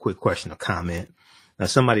you have a quick question or comment. Now,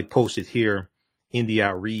 somebody posted here, India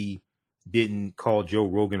Arie didn't call Joe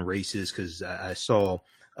Rogan racist, because I saw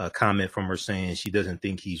a comment from her saying she doesn't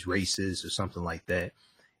think he's racist or something like that.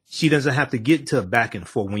 She doesn't have to get to a back and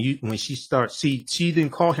forth. When she starts, she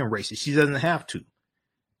didn't call him racist. She doesn't have to.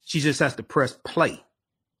 She just has to press play.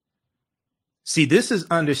 See, this is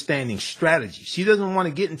understanding strategy. She doesn't want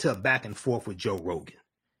to get into a back and forth with Joe Rogan.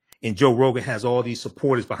 And Joe Rogan has all these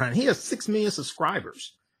supporters behind him. He has 6 million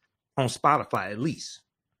subscribers on Spotify, at least.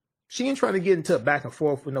 She ain't trying to get into a back and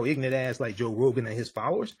forth with no ignorant ass like Joe Rogan and his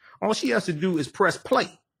followers. All she has to do is press play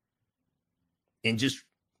and just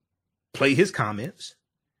play his comments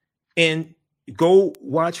and go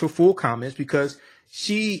watch her full comments, because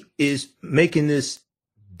she is making this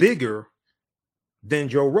bigger than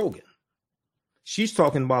Joe Rogan. She's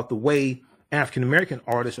talking about the way African-American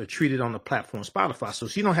artists are treated on the platform Spotify. So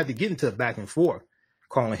she don't have to get into a back and forth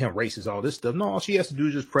calling him racist, all this stuff. No, all she has to do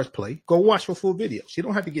is just press play, go watch her full video. She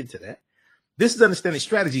don't have to get into that. This is understanding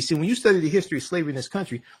strategy. See, when you study the history of slavery in this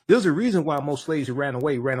country, there's a reason why most slaves who ran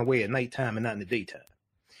away at nighttime and not in the daytime.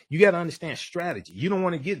 You got to understand strategy. You don't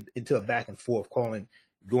want to get into a back and forth calling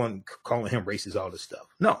him racist, all this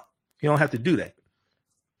stuff. No, you don't have to do that.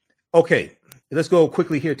 Okay, let's go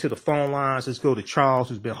quickly here to the phone lines. Let's go to Charles,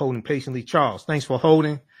 who's been holding patiently. Charles, thanks for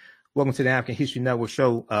holding. Welcome to the African History Network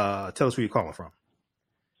show. Tell us where you're calling from.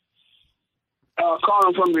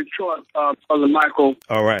 Calling from Detroit, Brother Michael.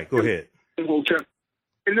 All right, go ahead. Hotel.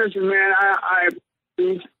 Hey, listen, man, I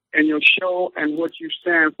believe in your show and what you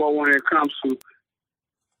stand for when it comes to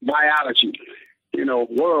biology,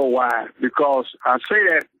 worldwide. Because I say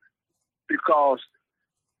that because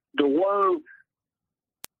the word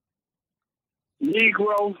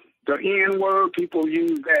Negro, the N word, people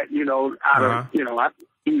use that, I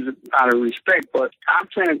use it out of respect. But I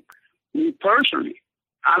think, me personally,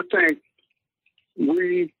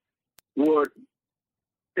 we would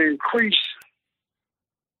increase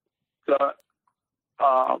the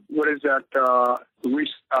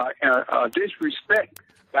disrespect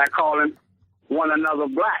by calling one another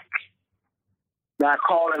black, by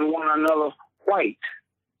calling one another white.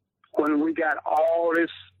 When we got all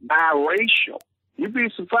this biracial, you'd be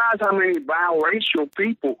surprised how many biracial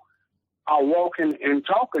people are walking and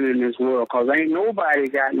talking in this world, because ain't nobody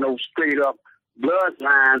got no straight up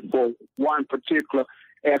bloodline for one particular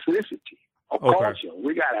ethnicity or culture.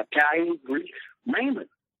 We got Italian, Greek, mainly,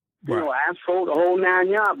 Afro, the whole 9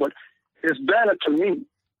 yards. But it's better to me.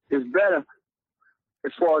 It's better,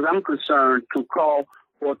 as far as I'm concerned, to call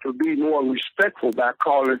or to be more respectful by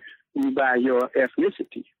calling you by your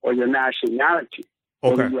ethnicity or your nationality.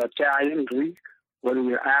 Whether you're Italian, Greek, whether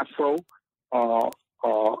you're Afro, or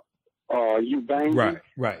you Bangla.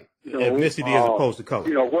 Right. Ethnicity as opposed to color.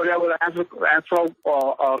 Whatever the Afro.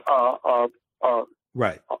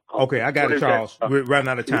 Right. Okay, I got it, Charles. We're running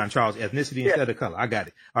out of time, Charles. Ethnicity instead of color. I got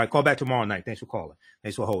it. All right, call back tomorrow night. Thanks for calling.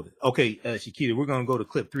 Thanks for holding. Okay, Shakita, we're going to go to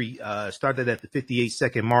clip 3. Started at the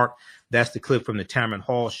 58-second mark. That's the clip from the Tamron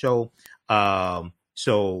Hall show.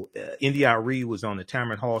 India Arie was on the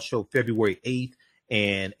Tamron Hall show February 8th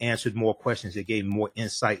and answered more questions that gave more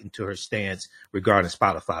insight into her stance regarding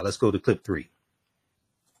Spotify. Let's go to clip 3.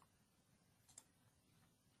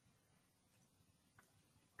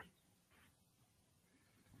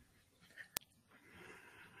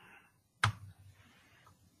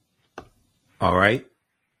 All right.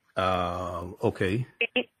 Okay.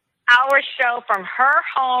 Our show from her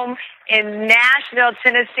home in Nashville,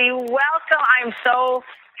 Tennessee. Welcome. I'm so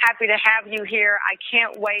happy to have you here. I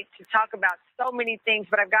can't wait to talk about so many things,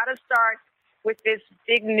 but I've got to start with this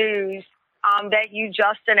big news that you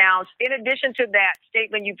just announced. In addition to that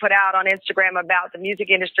statement you put out on Instagram about the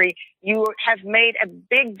music industry, you have made a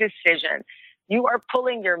big decision. You are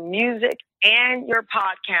pulling your music and your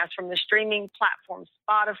podcast from the streaming platform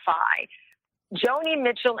Spotify. Joni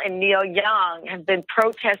Mitchell and Neil Young have been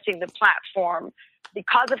protesting the platform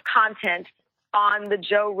because of content on the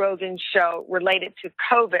Joe Rogan show related to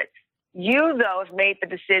COVID. You, though, have made the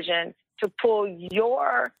decision to pull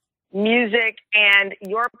your music and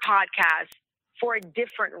your podcast for a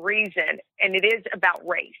different reason, and it is about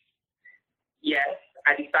race. Yes,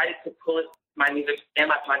 I decided to pull my music and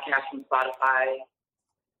my podcast from Spotify,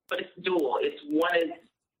 but it's dual. It's one is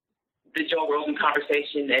the Joe Rogan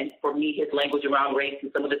conversation, and for me, his language around race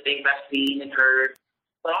and some of the things I've seen and heard.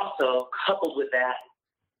 But also, coupled with that,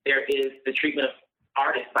 there is the treatment of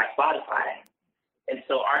artists by Spotify. And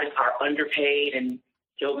so artists are underpaid, and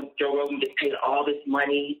Joe Rogan gets paid all this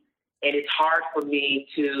money. And it's hard for me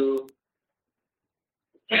to,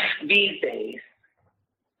 these days,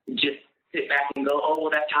 just sit back and go, oh, well,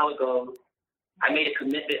 that's how it goes. I made a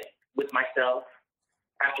commitment with myself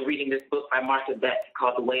after reading this book by Martha Betts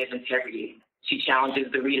called The Way of Integrity. She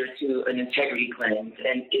challenges the reader to an integrity cleanse,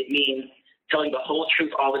 and it means telling the whole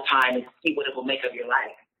truth all the time and see what it will make of your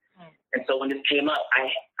life. And so when this came up, I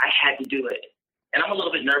had to do it. And I'm a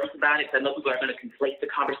little bit nervous about it because I know people are going to conflate the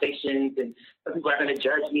conversations, and some people are going to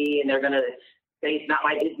judge me, and they're going to say it's not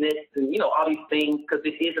my business, and, you know, all these things, because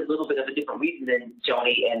it is a little bit of a different reason than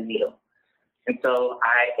Joni and Neil. And so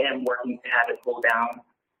I am working to have it pulled down.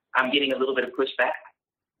 I'm getting a little bit of pushback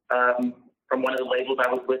from one of the labels I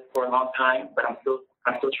was with for a long time, but I'm still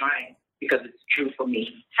trying because it's true for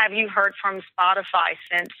me. Have you heard from Spotify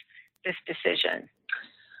since this decision?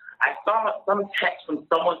 I saw some text from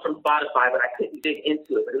someone from Spotify, but I couldn't dig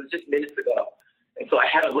into it. But it was just minutes ago. And so I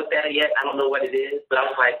haven't looked at it yet. I don't know what it is, but I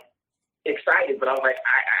was like excited, but I was like,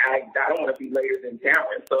 I don't want to be later than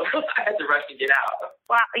Cameron. So I had to rush and get out.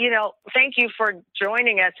 Well, you know, thank you for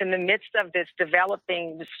joining us in the midst of this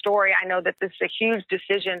developing story. I know that this is a huge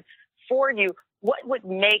decision for you. What would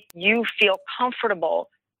make you feel comfortable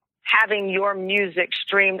having your music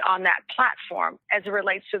streamed on that platform as it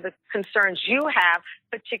relates to the concerns you have,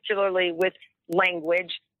 particularly with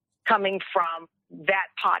language coming from that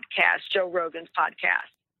podcast, Joe Rogan's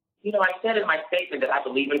podcast? You know, I said in my statement that I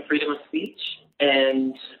believe in freedom of speech,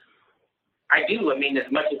 and I do. I mean,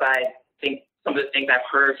 as much as I think some of the things I've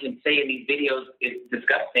heard him say in these videos is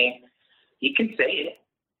disgusting, he can say it.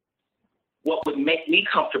 What would make me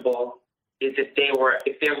comfortable is if there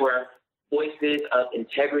were voices of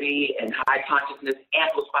integrity and high consciousness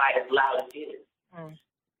amplified as loud as his.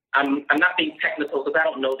 I'm not being technical because I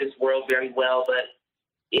don't know this world very well, but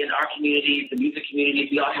in our communities, the music communities,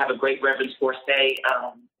 we all have a great reverence for, say,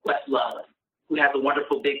 Questlove, who has a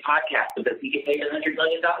wonderful big podcast, but does he get paid $100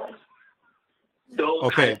 million?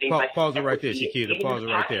 Those kind of things. Pause it right there, Shakira. Pause it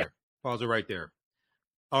right there. Pause it right there.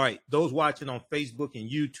 All right, those watching on Facebook and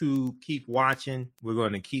YouTube, keep watching. We're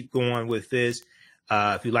going to keep going with this.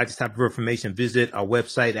 If you'd like this type of information, visit our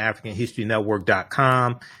website,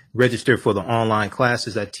 AfricanHistoryNetwork.com. Register for the online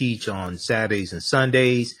classes I teach on Saturdays and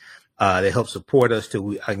Sundays. They help support us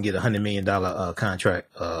till I can get $100 million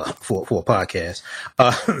contract for a podcast.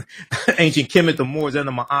 Ancient Kemet, the Moors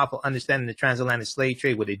under Ma'afa, understanding the transatlantic slave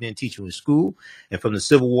trade, what they didn't teach you in school, and from the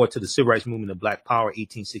Civil War to the Civil Rights Movement of Black Power,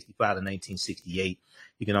 1865 to 1968.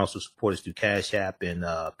 You can also support us through Cash App and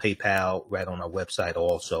PayPal right on our website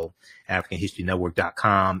also,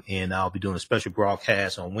 AfricanHistoryNetwork.com. And I'll be doing a special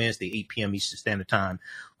broadcast on Wednesday, 8 p.m. Eastern Standard Time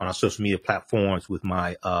on our social media platforms with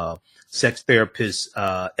my sex therapist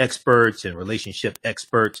experts and relationship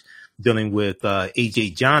experts dealing with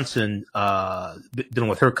AJ Johnson, dealing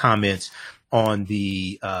with her comments on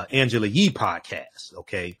the Angela Yee podcast.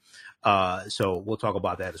 Okay. So we'll talk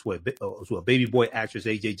about that as well. Baby boy actress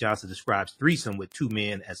AJ Johnson describes threesome with two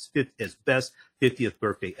men as best 50th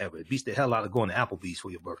birthday ever. It beats the hell out of going to Applebee's for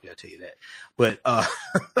your birthday, I'll tell you that. But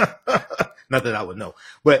not that I would know.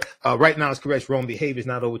 But right now it's correct. Wrong behavior is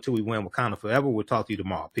not over till we win Wakanda forever. We'll talk to you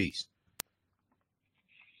tomorrow. Peace.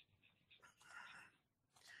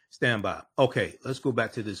 Stand by. Okay, let's go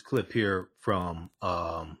back to this clip here from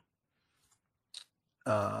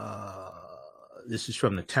this is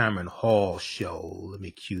from the Tamron Hall show. Let me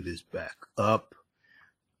cue this back up.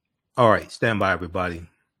 All right, stand by, everybody.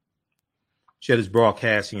 Share this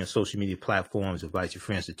broadcasting on social media platforms. Invite your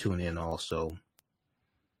friends to tune in also.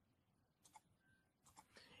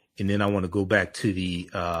 And then I want to go back to the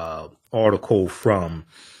article from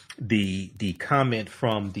the comment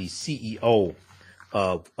from the CEO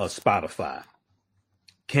of Spotify.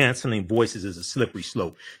 Canceling voices is a slippery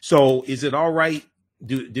slope. So is it all right?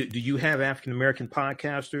 Do you have African-American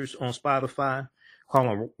podcasters on Spotify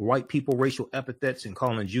calling white people racial epithets and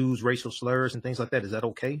calling Jews racial slurs and things like that? Is that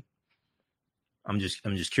okay? I'm just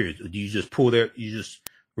curious. Do you just you just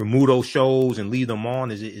remove those shows and leave them on?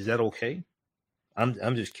 Is that okay?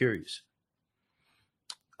 I'm just curious.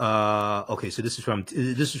 Okay, so this is from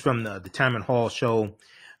the Tamron Hall show,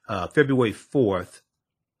 February 4th,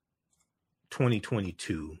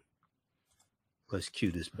 2022. Let's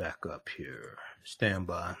cue this back up here. Stand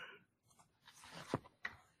by.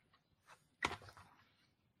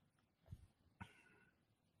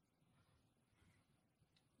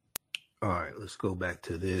 All right, let's go back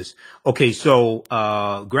to this. Okay, so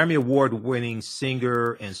Grammy Award-winning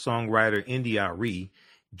singer and songwriter Arie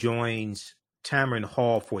joins Tamron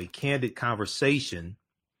Hall for a candid conversation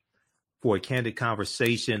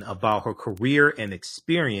about her career and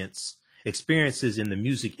experiences in the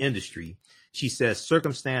music industry. She says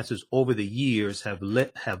circumstances over the years have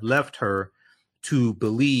left her to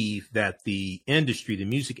believe that the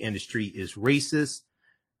music industry is racist,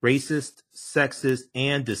 sexist,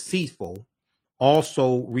 and deceitful.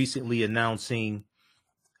 Also recently announcing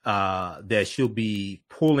that she'll be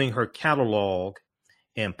pulling her catalog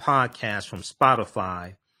and podcast from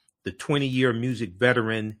Spotify. The 20-year music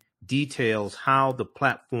veteran details how the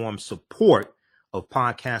platform's support of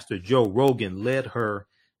podcaster Joe Rogan led her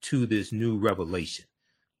to this new revelation.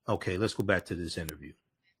 Okay, let's go back to this interview.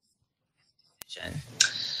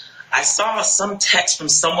 I saw some text from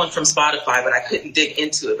someone from Spotify, but I couldn't dig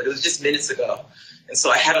into it. But it was just minutes ago. And so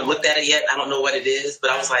I haven't looked at it yet. I don't know what it is,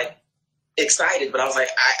 but I was like excited. But I was like,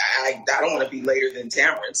 I don't want to be later than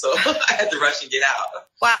Tamron. So I had to rush and get out.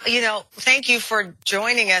 Well, thank you for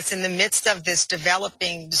joining us in the midst of this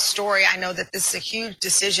developing story. I know that this is a huge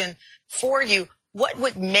decision for you. What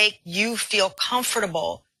would make you feel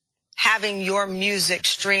comfortable having your music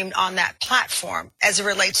streamed on that platform as it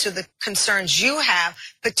relates to the concerns you have,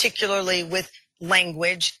 particularly with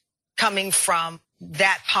language coming from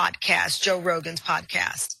that podcast, Joe Rogan's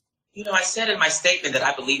podcast? I said in my statement that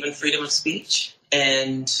I believe in freedom of speech,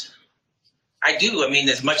 and I do. I mean,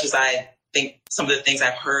 as much as I think some of the things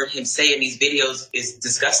I've heard him say in these videos is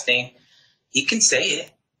disgusting, he can say it.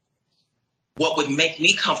 What would make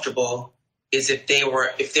me comfortable is if there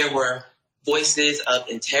were voices of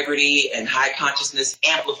integrity and high consciousness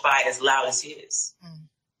amplified as loud as his.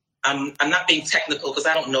 I'm not being technical because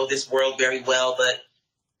I don't know this world very well, but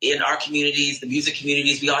in our communities, the music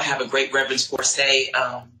communities, we all have a great reverence for, say,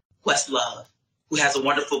 Questlove, who has a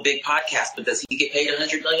wonderful big podcast, but does he get paid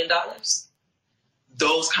 $100 million?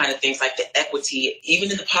 Those kind of things, like the equity,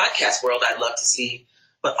 even in the podcast world, I'd love to see.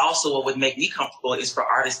 But also what would make me comfortable is for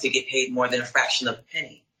artists to get paid more than a fraction of a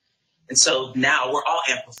penny. And so now we're all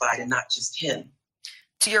amplified and not just him.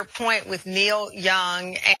 To your point with Neil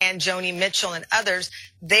Young and Joni Mitchell and others,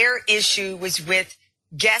 their issue was with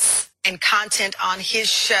guests and content on his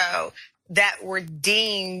show that were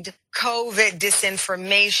deemed COVID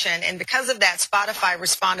disinformation. And because of that, Spotify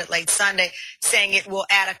responded late Sunday saying it will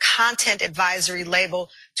add a content advisory label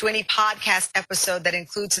to any podcast episode that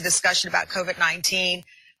includes a discussion about COVID-19.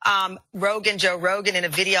 Joe Rogan, in a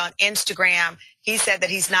video on Instagram, he said that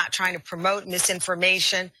he's not trying to promote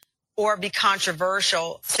misinformation or be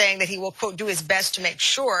controversial, saying that he will, quote, do his best to make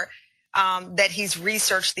sure that he's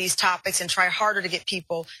researched these topics and try harder to get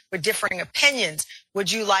people with differing opinions.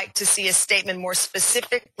 Would you like to see a statement more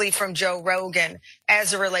specifically from Joe Rogan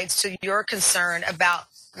as it relates to your concern about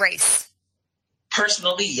race?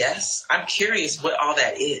 Personally, yes. I'm curious what all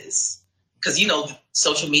that is. Because,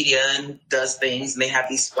 social media does things and they have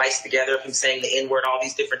these spliced together of him saying the N-word all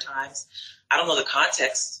these different times. I don't know the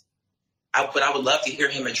context, but I would love to hear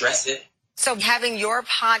him address it. So having your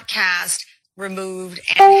podcast removed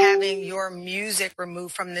and having your music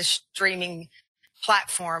removed from the streaming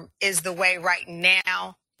platform is the way right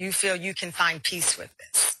now you feel you can find peace with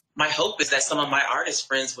this? My hope is that some of my artist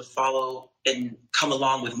friends would follow and come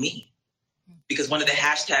along with me. Because one of the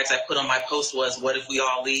hashtags I put on my post was, what if we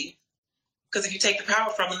all leave? Because if you take the power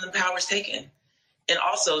from them, the power's taken. And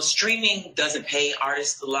also, streaming doesn't pay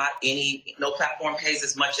artists a lot. No platform pays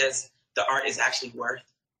as much as the art is actually worth.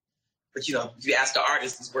 But, if you ask the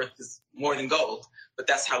artist, it's worth more than gold. But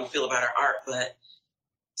that's how we feel about our art. But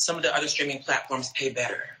some of the other streaming platforms pay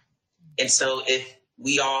better. And so if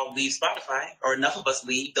we all leave Spotify, or enough of us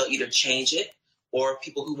leave, they'll either change it, or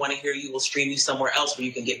people who want to hear you will stream you somewhere else where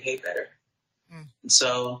you can get paid better. And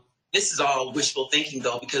so this is all wishful thinking,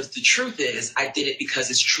 though, because the truth is I did it because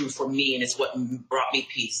it's true for me and it's what brought me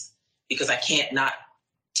peace, because I can't not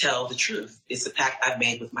tell the truth. It's a pact I've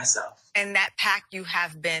made with myself. And that pact you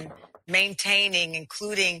have been maintaining,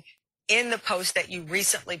 including in the post that you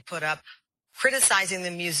recently put up, criticizing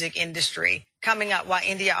the music industry, coming up while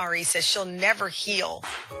India Arie says she'll never heal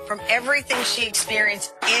from everything she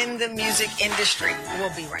experienced in the music industry.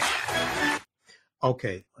 We'll be right back.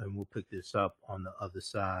 Okay, and we'll pick this up on the other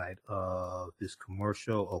side of this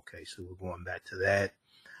commercial. Okay, so we're going back to that.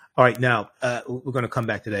 All right, now we're going to come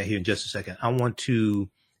back to that here in just a second. I want to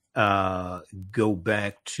go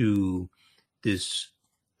back to this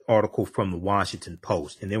article from the Washington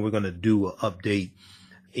Post, and then we're going to do an update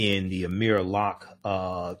in the Amir Locke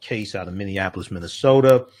case out of Minneapolis,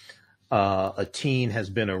 Minnesota. A teen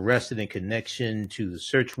has been arrested in connection to the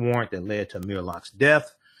search warrant that led to Amir Locke's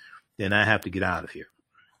death. Then I have to get out of here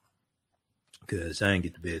because I didn't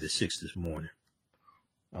get to bed at 6 this morning.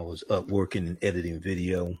 I was up working and editing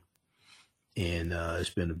video, and it's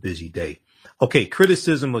been a busy day. Okay,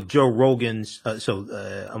 criticism of Joe Rogan's. I'm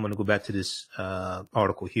going to go back to this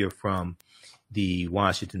article here from the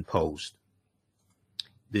Washington Post.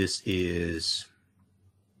 This is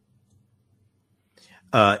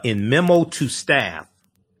in memo to staff.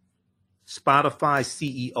 Spotify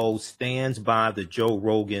CEO stands by the Joe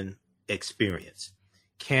Rogan experience.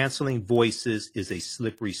 Canceling voices is a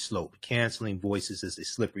slippery slope. Canceling voices is a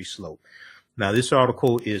slippery slope. Now, this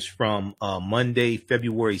article is from Monday,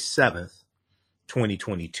 February 7th,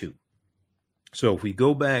 2022. So if we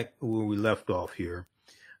go back where we left off here,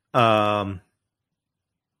 let's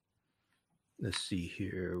see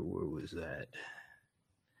here. Where was that?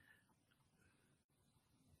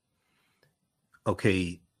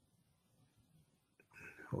 Okay.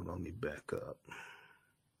 Hold on, let me back up.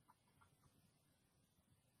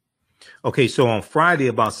 Okay, so on Friday,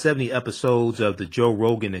 about 70 episodes of the Joe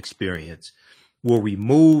Rogan Experience were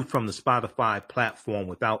removed from the Spotify platform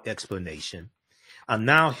without explanation. I'm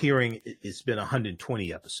now hearing it's been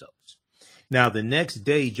 120 episodes. Now, the next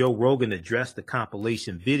day, Joe Rogan addressed the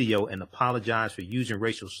compilation video and apologized for using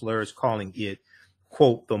racial slurs, calling it,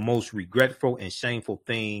 quote, the most regretful and shameful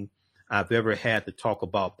thing I've ever had to talk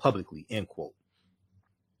about publicly, end quote.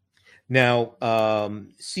 Now,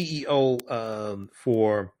 CEO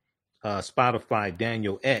for Spotify,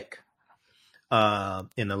 Daniel Ek,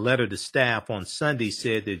 in a letter to staff on Sunday,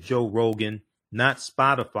 said that Joe Rogan, not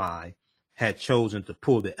Spotify, had chosen to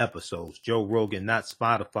pull the episodes. Joe Rogan, not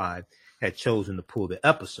Spotify, had chosen to pull the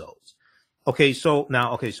episodes. Okay, so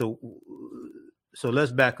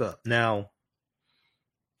let's back up. Now,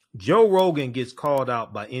 Joe Rogan gets called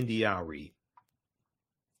out by Arie.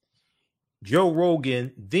 Joe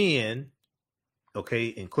Rogan then, okay,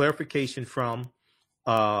 in clarification from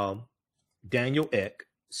Daniel Ek,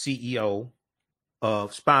 CEO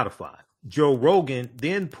of Spotify, Joe Rogan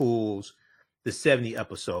then pulls the 70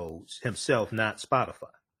 episodes himself, not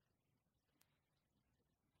Spotify.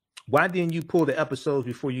 Why didn't you pull the episodes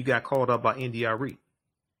before you got called out by Arie?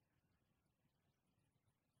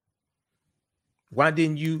 Why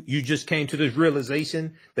didn't you just came to this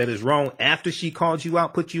realization that is wrong after she called you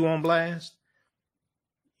out, put you on blast?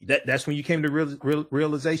 That's when you came to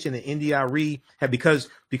realization that Arie had, because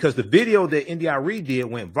the video that Arie did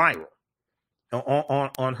went viral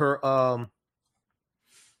on her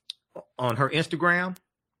Instagram.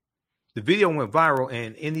 The video went viral,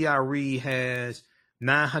 and Arie has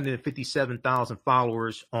 957,000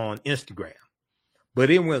 followers on Instagram, but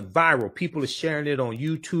it went viral. People are sharing it on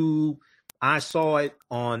YouTube. I saw it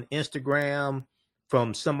on Instagram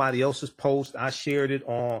from somebody else's post. I shared it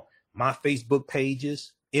on my Facebook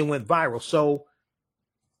pages. It went viral. So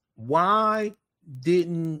why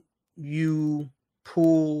didn't you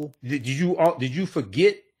pull? Did you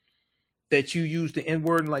forget that you used the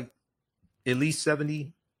N-word in like at least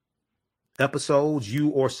 70 episodes, you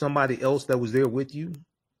or somebody else that was there with you?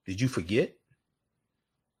 Did you forget?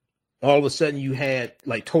 All of a sudden you had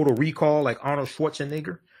like Total Recall, like Arnold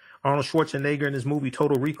Schwarzenegger in his movie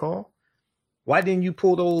Total Recall. Why didn't you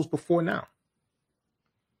pull those before now?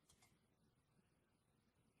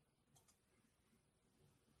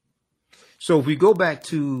 So if we go back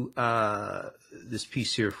to this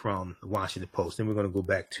piece here from the Washington Post, then we're going to go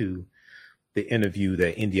back to the interview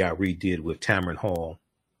that Arie did with Tamron Hall.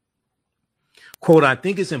 Quote, I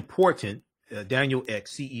think it's important, Daniel Ek,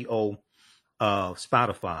 CEO of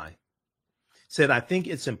Spotify, said, I think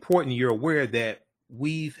it's important you're aware that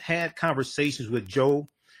we've had conversations with Joe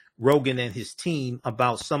Rogan and his team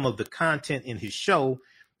about some of the content in his show,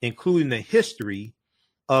 including the history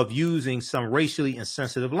of using some racially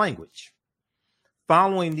insensitive language.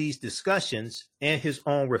 Following these discussions and his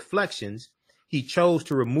own reflections, he chose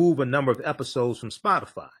to remove a number of episodes from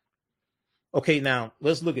Spotify. Okay, now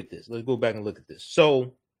let's look at this. Let's go back and look at this.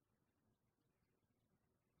 So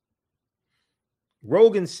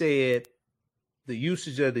Rogan said the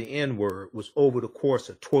usage of the N-word was over the course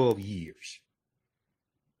of 12 years.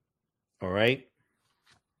 All right.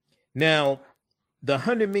 Now, the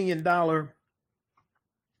 $100 million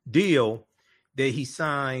deal that he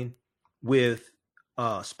signed with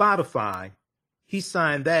Spotify, he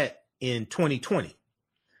signed that in 2020,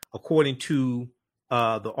 according to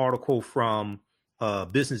the article from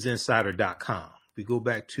businessinsider.com. If we go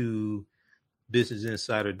back to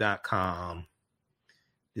businessinsider.com,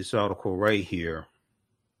 this article right here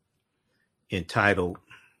entitled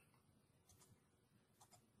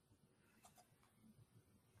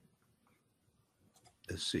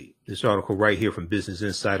this article right here from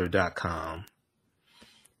businessinsider.com.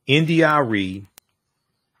 Arie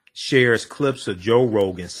shares clips of Joe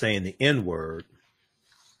Rogan saying the N-word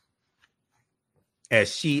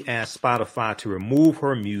as she asked Spotify to remove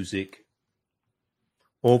her music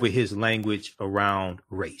over his language around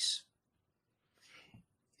race.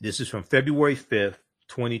 This is from February 5th,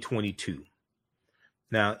 2022.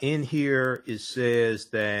 Now, in here, it says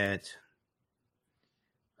that,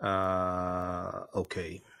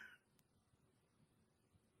 okay,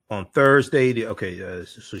 on Thursday,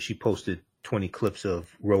 so she posted 20 clips of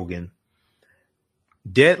Rogan.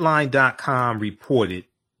 Deadline.com reported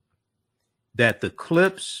that the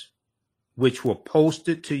clips, which were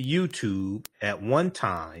posted to YouTube at one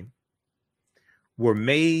time, were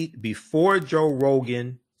made before Joe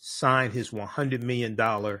Rogan signed his $100 million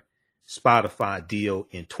Spotify deal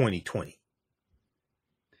in 2020.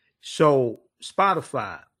 So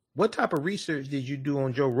Spotify, What type of research did you do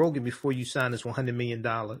on Joe Rogan before you signed this $100 million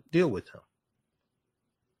deal with him?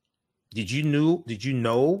 Did you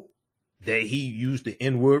know that he used the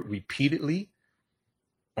N-word repeatedly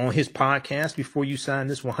on his podcast before you signed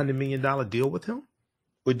this $100 million deal with him?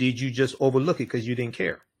 Or did you just overlook it because you didn't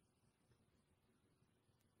care?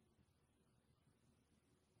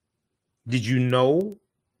 Did you know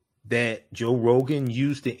that Joe Rogan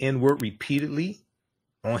used the N-word repeatedly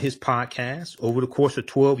on his podcast over the course of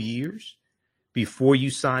 12 years before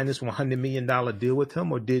you signed this $100 million deal with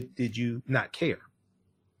him? Or did you not care?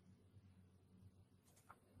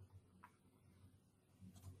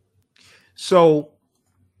 So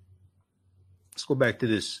let's go back to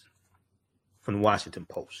this from the Washington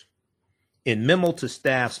Post. In memo to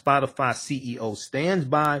staff, Spotify CEO stands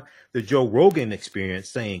by the Joe Rogan experience,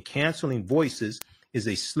 saying canceling voices is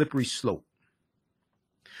a slippery slope.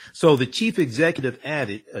 So the chief executive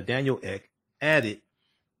added, Daniel Ek, added,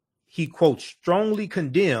 he, quote, strongly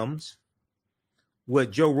condemns what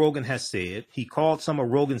Joe Rogan has said. He called some of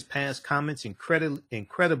Rogan's past comments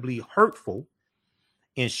incredibly hurtful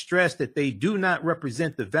and stressed that they do not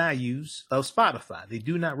represent the values of Spotify. They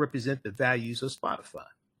do not represent the values of Spotify.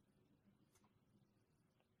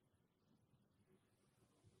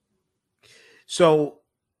 So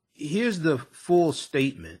here's the full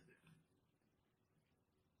statement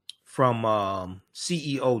from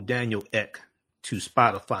CEO Daniel Ek to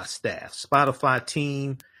Spotify staff. Spotify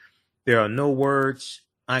team, there are no words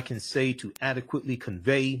I can say to adequately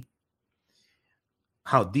convey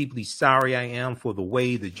how deeply sorry I am for the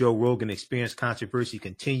way the Joe Rogan Experience controversy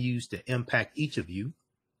continues to impact each of you.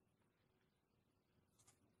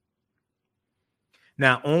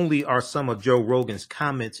 Not only are some of Joe Rogan's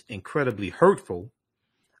comments incredibly hurtful,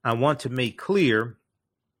 I want to make clear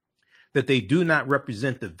that they do not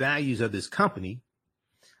represent the values of this company.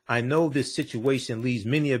 I know this situation leaves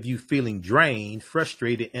many of you feeling drained,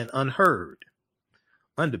 frustrated, and unheard,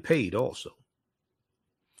 underpaid also.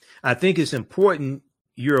 I think it's important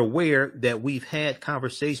you're aware that we've had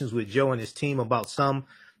conversations with Joe and his team about some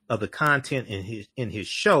of the content in his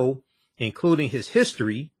show, including his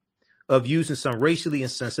history of using some racially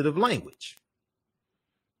insensitive language.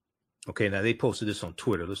 Okay, now they posted this on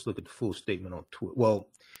Twitter. Let's look at the full statement on Twitter. Well,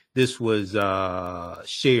 this was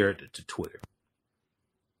shared to Twitter.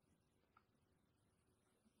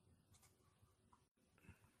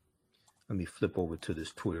 Let me flip over to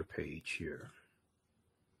this Twitter page here.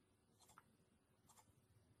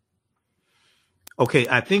 Okay,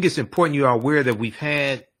 I think it's important you are aware that we've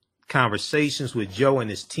had conversations with Joe and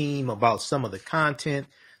his team about some of the content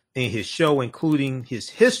in his show, including his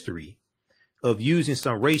history of using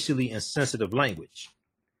some racially insensitive language.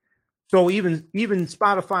 So even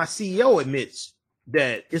Spotify CEO admits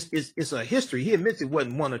that it's a history. He admits it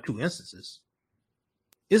wasn't one or two instances.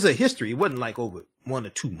 It's a history. It wasn't like over 1 or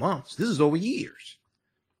 2 months. This is over years.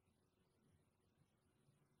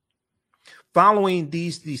 Following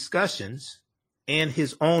these discussions and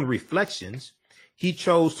his own reflections, he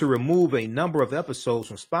chose to remove a number of episodes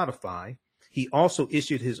from Spotify. He also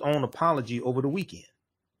issued his own apology over the weekend.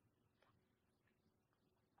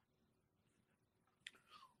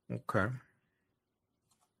 Okay.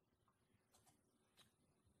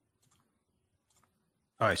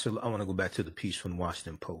 All right, so I want to go back to the piece from the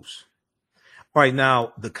Washington Post. All right,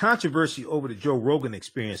 now the controversy over the Joe Rogan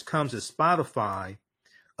Experience comes as Spotify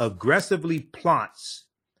aggressively plots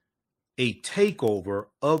a takeover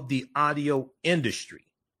of the audio industry.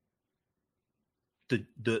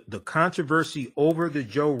 The controversy over the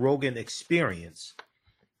Joe Rogan Experience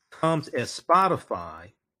comes as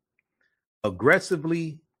Spotify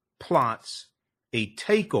aggressively plots a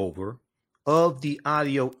takeover of the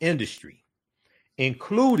audio industry,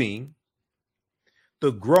 including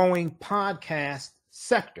the growing podcast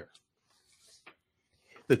sector.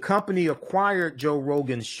 The company acquired Joe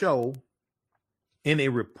Rogan's show in a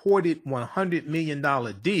reported $100 million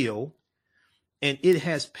deal, and it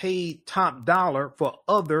has paid top dollar for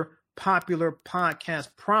other popular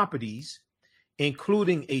podcast properties,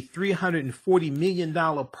 including a $340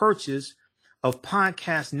 million purchase of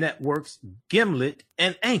podcast networks Gimlet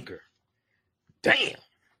and Anchor. Damn.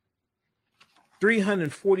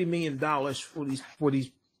 $340 million for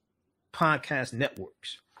these podcast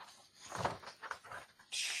networks.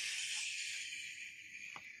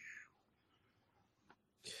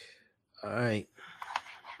 All right.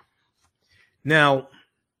 Now,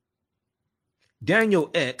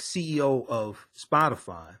 Daniel Ek, CEO of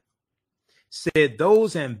Spotify, said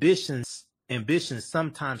those ambitions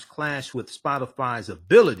sometimes clash with Spotify's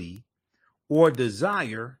ability or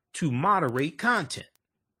desire to moderate content.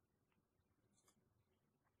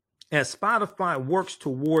 as Spotify works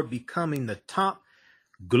toward becoming the top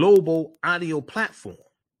global audio platform.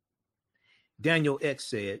 Daniel X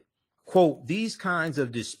said, quote, these kinds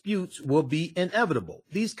of disputes will be inevitable.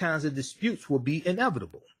 These kinds of disputes will be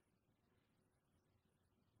inevitable.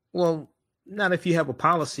 Well, not if you have a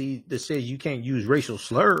policy that says you can't use racial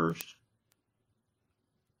slurs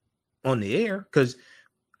on the air, because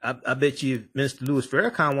I bet you if Mr. Louis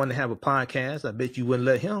Farrakhan wanted to have a podcast, I bet you wouldn't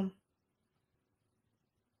let him.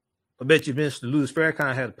 I bet you Mr. Louis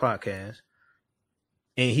Farrakhan had a podcast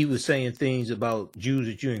and he was saying things about Jews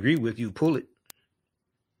that you agree with, you pull it.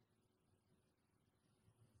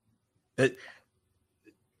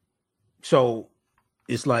 So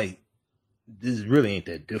it's like, this really ain't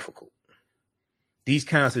that difficult. These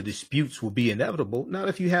kinds of disputes will be inevitable. Not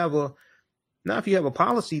if you have a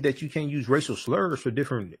policy that you can't use racial slurs for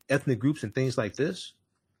different ethnic groups and things like this.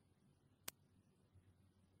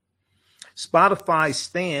 Spotify's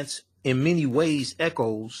stance in many ways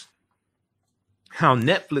echoes how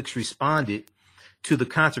Netflix responded to the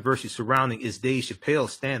controversy surrounding its Dave Chappelle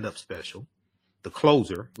stand-up special, The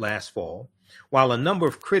Closer, last fall. While a number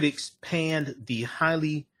of critics panned the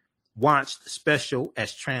highly watched special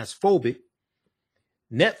as transphobic,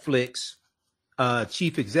 Netflix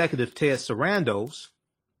chief executive Ted Sarandos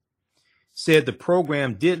said the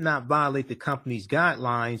program did not violate the company's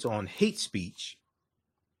guidelines on hate speech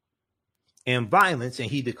and violence, and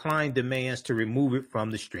he declined demands to remove it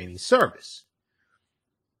from the streaming service.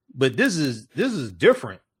 But this is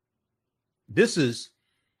different. This is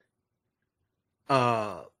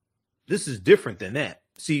different than that.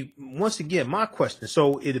 See, once again, my question.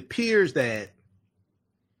 So it appears that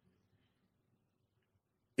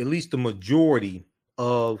at least the majority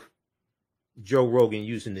of Joe Rogan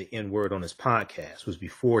using the N-word on his podcast was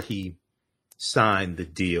before he signed the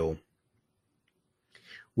deal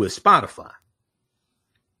with Spotify.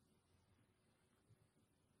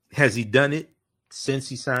 Has he done it since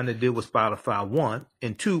he signed the deal with Spotify? One.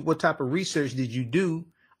 And two, what type of research did you do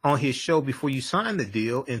on his show before you signed the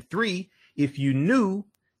deal? And three, if you knew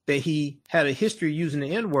that he had a history using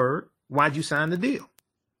the N-word, why'd you sign the deal?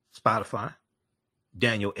 Spotify.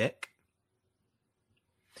 Daniel Eck.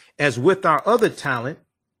 As with our other talent,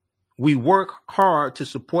 we work hard to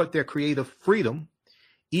support their creative freedom,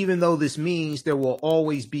 even though this means there will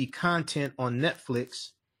always be content on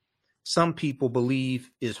Netflix some people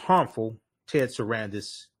believe is harmful, Ted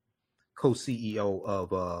Sarandos, co-CEO of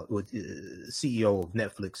CEO of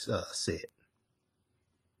Netflix, said.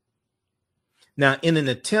 Now, in an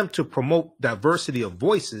attempt to promote diversity of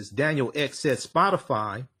voices, Daniel X said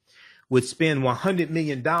Spotify would spend $100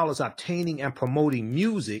 million obtaining and promoting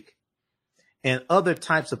music and other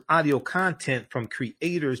types of audio content from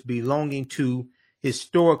creators belonging to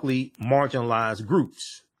historically marginalized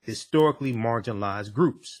groups. Historically marginalized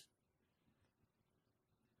groups.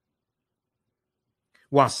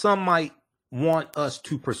 While some might want us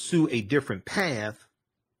to pursue a different path,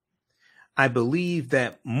 I believe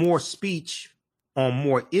that more speech on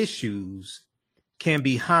more issues can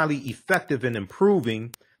be highly effective in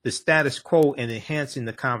improving the status quo and enhancing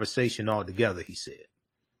the conversation altogether, he said.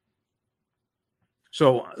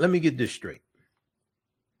 So let me get this straight.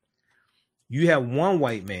 You have one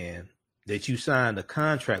white man that you signed a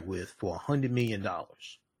contract with for $100 million.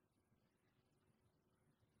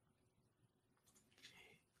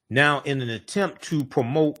 Now, in an attempt to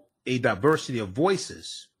promote a diversity of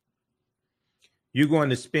voices, you're going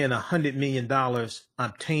to spend $100 million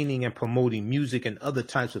obtaining and promoting music and other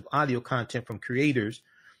types of audio content from creators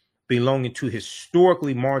belonging to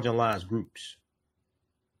historically marginalized groups.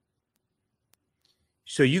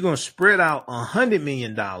 So you're going to spread out $100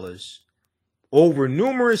 million over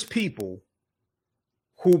numerous people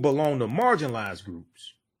who belong to marginalized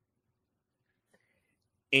groups.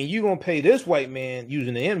 And you're going to pay this white man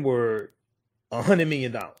using the N-word $100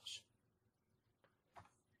 million.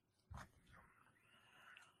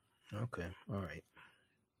 Okay. All right.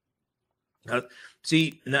 I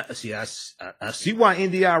see why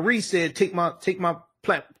Arie said take my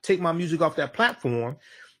music off that platform,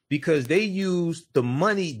 because they use the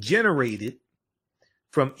money generated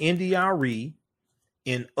from Arie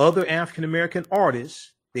and other African American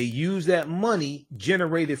artists. They use that money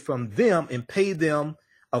generated from them and pay them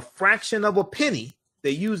a fraction of a penny.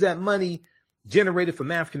 They use that money generated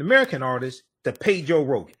from African American artists to pay Joe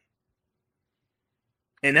Rogan.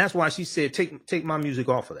 And that's why she said, take my music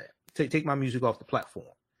off of that. Take my music off the platform.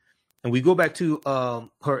 And we go back to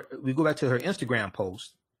her Instagram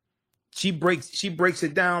post. She breaks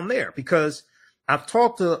it down there, because I've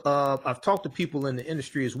talked to people in the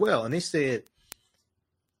industry as well, and they said,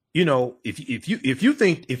 you know, if you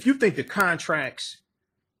think the contracts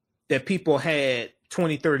that people had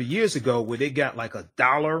 20, 30 years ago where they got like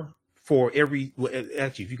 $1 for every, well,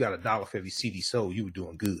 actually, if you got $1 for every CD sold, you were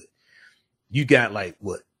doing good. You got like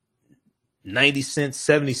what, 90 cents,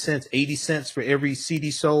 70 cents, 80 cents for every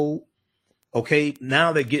CD sold. Okay.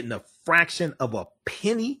 Now they're getting a fraction of a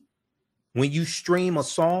penny when you stream a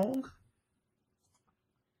song.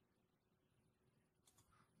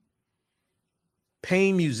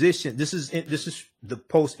 Paying musician. This is the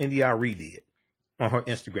post Arie did on her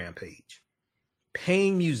Instagram page.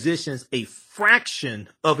 Paying musicians a fraction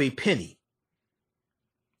of a penny,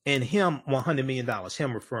 and him $100 million.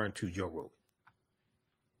 Him referring to Joe Rogan.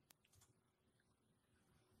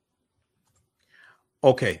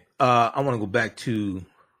 Okay, I want to go back to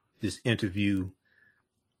this interview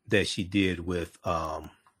that she did with Tamron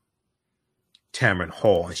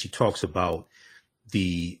Hall, and she talks about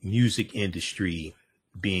the music industry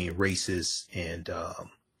being racist and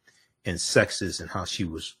sexist, and how she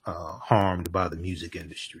was harmed by the music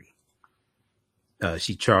industry.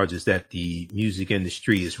 She charges that the music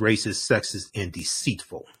industry is racist, sexist, and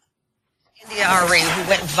deceitful. Arie, who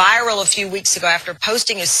went viral a few weeks ago after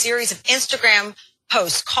posting a series of Instagram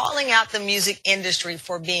posts calling out the music industry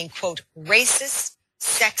for being, quote, racist,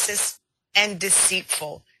 sexist, and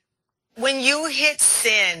deceitful. When you hit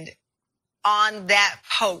send on that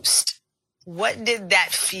post, what did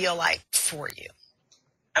that feel like for you?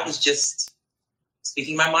 I was just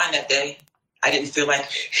speaking my mind that day. I didn't feel like,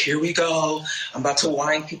 here we go, I'm about to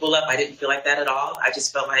wind people up. I didn't feel like that at all. I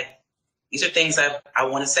just felt like these are things I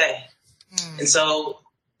want to say. And so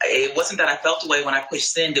it wasn't that I felt the way when I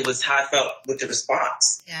pushed send, it was how I felt with the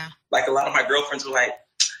response. Yeah. Like a lot of my girlfriends were like,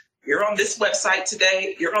 you're on this website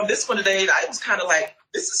today, you're on this one today. And I was kind of like,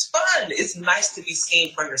 this is fun. It's nice to be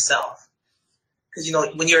seen for yourself. Because, you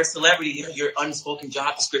know, when you're a celebrity, your unspoken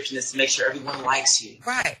job description is to make sure everyone likes you.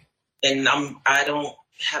 Right. And I don't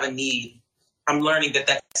have a need. I'm learning that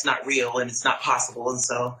that's not real and it's not possible. And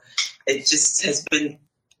so it just has been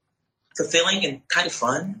fulfilling and kind of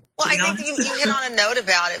fun. Well, I think you hit on a note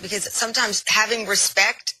about it, because sometimes having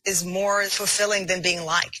respect is more fulfilling than being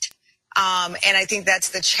liked. And I think that's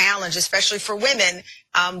the challenge, especially for women.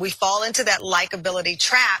 We fall into that likability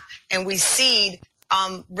trap and we cede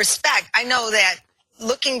respect. I know that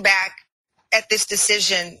looking back at this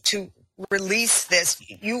decision to release this,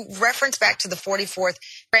 you reference back to the 44th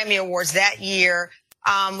Grammy Awards that year.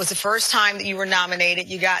 Was the first time that you were nominated.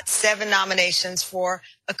 You got 7 nominations for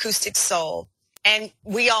Acoustic Soul. And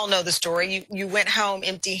we all know the story. You went home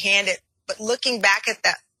empty-handed. But looking back at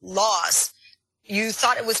that loss, you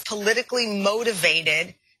thought it was politically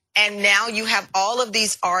motivated. And now you have all of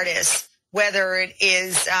these artists, whether it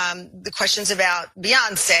is the questions about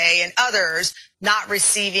Beyonce and others not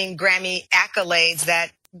receiving Grammy accolades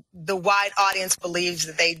that the wide audience believes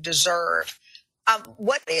that they deserve.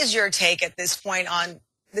 What is your take at this point on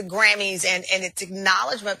the Grammys and its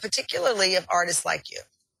acknowledgement, particularly of artists like you?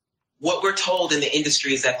 What we're told in the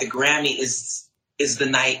industry is that the Grammy is the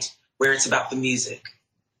night where it's about the music.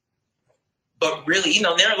 But really, you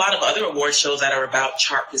know, there are a lot of other award shows that are about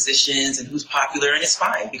chart positions and who's popular, and it's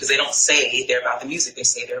fine because they don't say they're about the music. They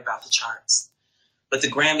say they're about the charts. But the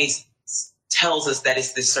Grammys tells us that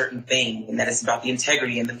it's this certain thing and that it's about the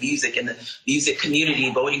integrity and the music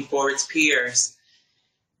community voting for its peers.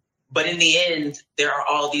 But in the end, there are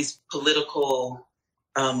all these political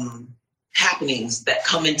happenings that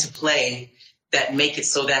come into play that make it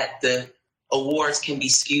so that the awards can be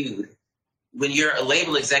skewed. When you're a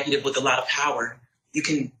label executive with a lot of power, you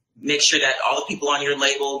can make sure that all the people on your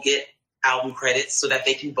label get album credits so that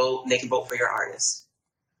they can vote and they can vote for your artist.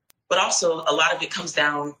 But also, a lot of it comes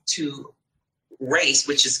down to race,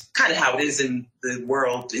 which is kind of how it is in the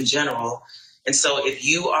world in general. And so if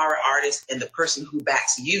you are an artist and the person who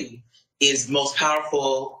backs you is the most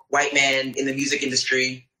powerful white man in the music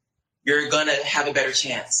industry, you're going to have a better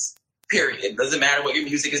chance, period. It doesn't matter what your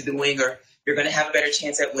music is doing, or you're going to have a better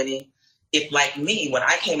chance at winning. If, like me, when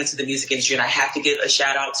I came into the music industry, and I have to give a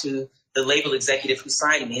shout out to the label executive who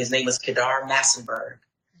signed me, his name was Kedar Massenberg.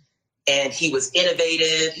 And he was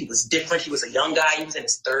innovative, he was different, he was a young guy, he was in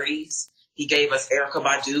his 30s. He gave us Erykah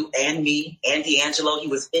Badu and me and D'Angelo. He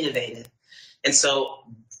was innovative. And so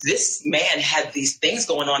this man had these things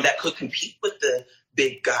going on that could compete with the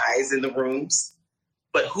big guys in the rooms.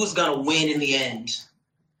 But who's going to win in the end?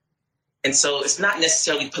 And so it's not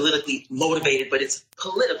necessarily politically motivated, but it's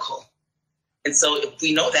political. And so if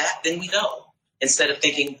we know that, then we know. Instead of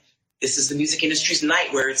thinking this is the music industry's night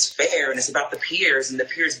where it's fair and it's about the peers and the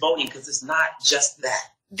peers voting, because it's not just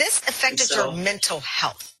that. This affected your mental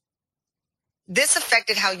health. This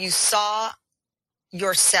affected how you saw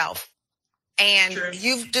yourself. And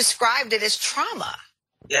you've described it as trauma.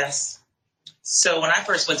 Yes. So when I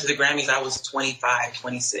first went to the Grammys, I was 25,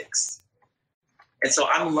 26. And so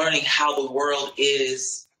I'm learning how the world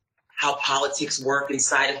is, how politics work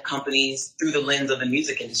inside of companies through the lens of the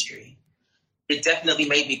music industry. It definitely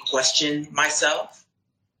made me question myself.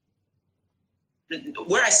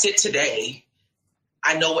 Where I sit today,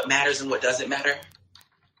 I know what matters and what doesn't matter.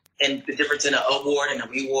 And the difference in an award and a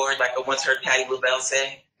reward, like I once heard Patti LaBelle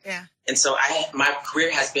say. Yeah. And so my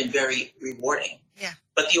career has been very rewarding. Yeah.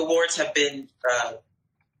 But the awards have been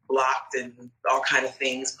blocked and all kind of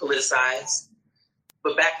things, politicized.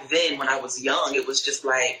 But back then, when I was young, it was just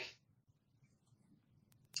like,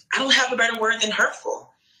 I don't have a better word than hurtful.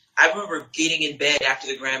 I remember getting in bed after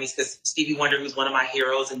the Grammys because Stevie Wonder, who's one of my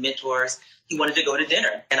heroes and mentors, he wanted to go to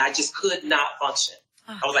dinner, and I just could not function.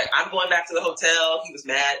 I was like, I'm going back to the hotel. He was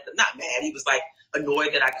mad, not mad. He was like annoyed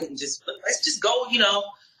that I couldn't just, let's just go, you know.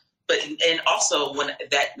 But and also when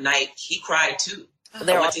that night he cried too. I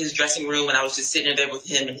went to his dressing room and I was just sitting there with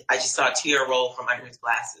him, and I just saw a tear roll from under his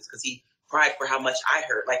glasses because he cried for how much I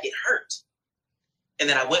hurt. Like it hurt. And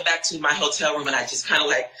then I went back to my hotel room and I just kind of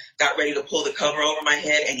like got ready to pull the cover over my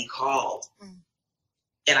head, and he called.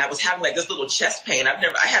 And I was having like this little chest pain. I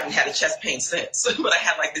haven't had a chest pain since, but I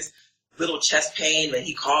had like this little chest pain, and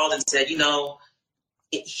he called and said, you know,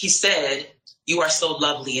 he said, you are so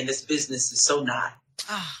lovely and this business is so not.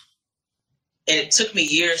 And it took me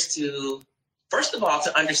years to, first of all,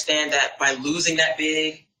 to understand that by losing that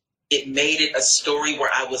big, it made it a story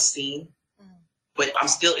where I was seen. But I'm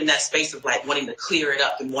still in that space of like wanting to clear it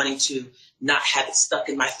up and wanting to not have it stuck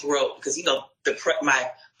in my throat. Because, you know,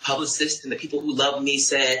 my publicist and the people who love me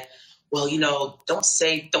said, well, you know, don't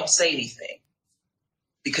say anything,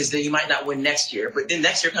 because then you might not win next year. But then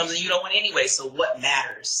next year comes and you don't win anyway. So what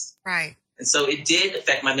matters? Right. And so it did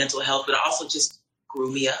affect my mental health, but it also just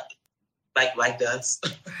grew me up like life does.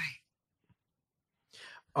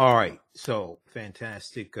 All right. So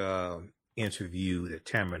fantastic interview that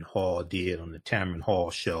Tamron Hall did on the Tamron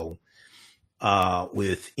Hall Show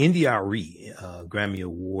with Arie, Grammy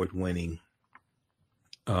Award winning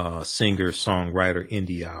singer, songwriter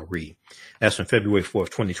Arie. That's on February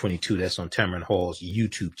 4th, 2022. That's on Tamron Hall's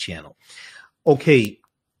YouTube channel. Okay.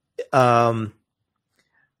 All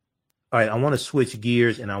right. I want to switch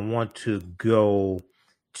gears and I want to go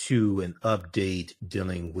to an update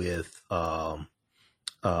dealing with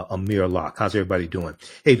Amir Locke. How's everybody doing?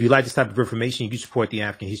 Hey, if you like this type of information, you can support the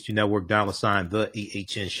African History Network, $, the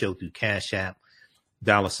AHN Show through Cash App,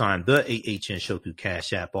 $, the AHN Show through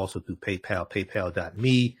Cash App, also through PayPal,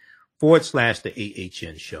 paypal.me/the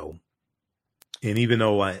AHN Show. And even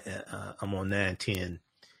though I'm on 910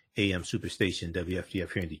 AM Superstation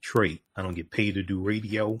WFDF here in Detroit, I don't get paid to do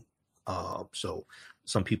radio. So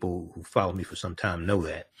some people who follow me for some time know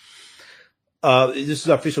that. This is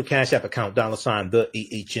our official Cash App account, $, the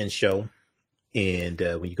AHN Show. And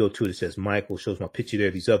when you go to it, it says Michael, shows my picture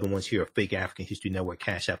there. These other ones here are fake African History Network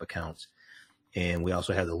Cash App accounts. And we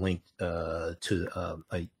also have the link to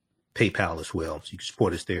a PayPal as well. So you can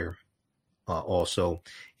support us there also.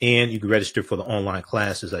 And you can register for the online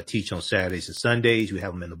classes I teach on Saturdays and Sundays. We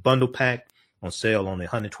have them in the bundle pack on sale, only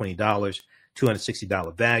 $120,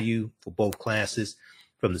 $260 value for both classes.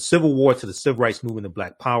 From the Civil War to the Civil Rights Movement of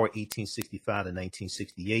Black Power, 1865 to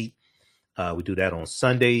 1968. We do that on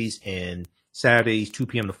Sundays and Saturdays, 2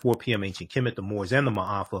 p.m. to 4 p.m. Ancient Kemet, the Moors, and the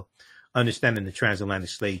Ma'afa. Understanding the transatlantic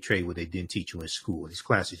slave trade, where they didn't teach you in school. These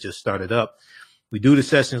classes just started up. We do the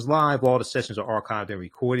sessions live. All the sessions are archived and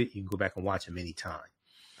recorded. You can go back and watch them anytime.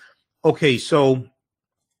 Okay, so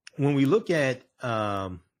when we look at,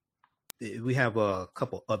 we have a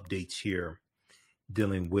couple updates here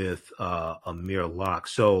dealing with Amir Locke.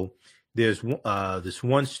 So there's this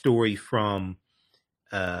one story from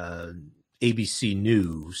ABC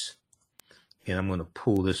News, and I'm going to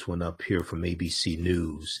pull this one up here from ABC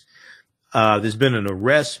News. There's been an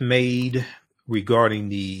arrest made regarding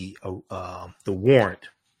the warrant,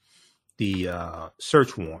 the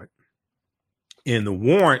search warrant, and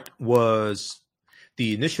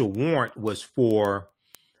the initial warrant was for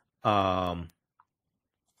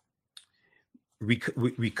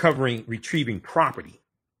retrieving property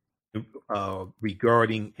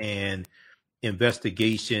regarding an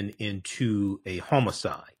investigation into a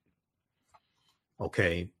homicide.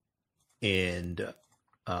 Okay. And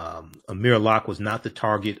Amir Locke was not the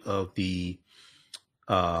target of the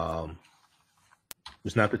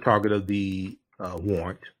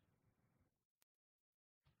warrant.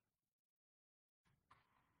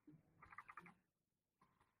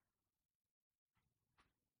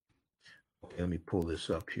 Okay, let me pull this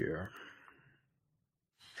up here.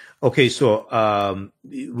 Okay, so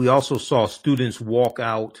we also saw students walk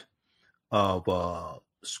out of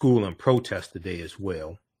school and protest today as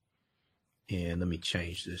well. And let me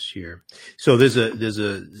change this here. So there's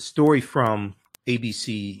a story from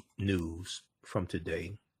ABC News from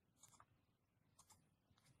today.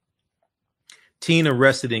 Teen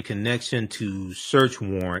arrested in connection to search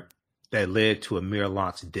warrant that led to Amir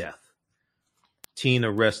Locke's death. Teen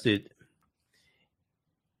arrested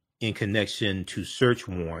in connection to search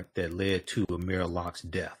warrant that led to Amir Locke's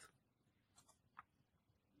death.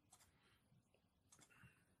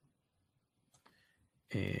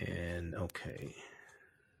 And okay.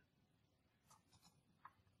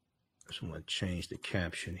 So I'm going to change the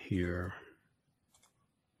caption here.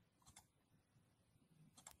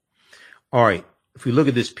 All right. If we look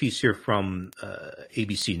at this piece here from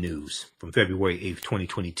ABC News from February 8th,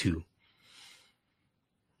 2022.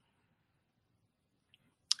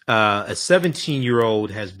 A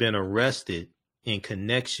 17-year-old has been arrested in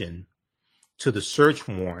connection to the search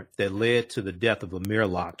warrant that led to the death of Amir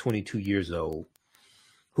Locke, 22 years old,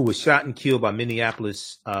 who was shot and killed by a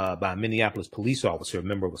Minneapolis police officer, a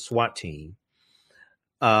member of a SWAT team,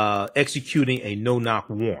 executing a no-knock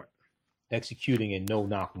warrant.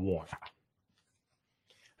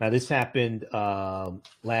 Now, this happened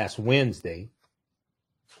last Wednesday.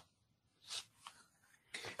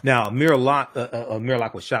 Now, Amir Locke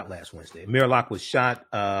was shot last Wednesday. Amir Locke was shot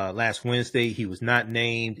last Wednesday. He was not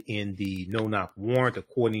named in the no-knock warrant,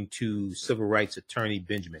 according to civil rights attorney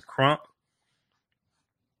Benjamin Crump.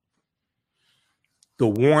 The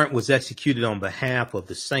warrant was executed on behalf of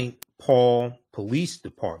the St. Paul Police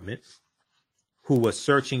Department, who was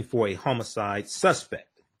searching for a homicide suspect.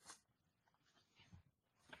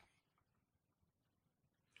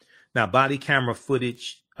 Now, body camera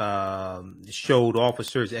footage showed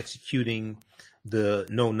officers executing the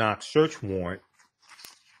no-knock search warrant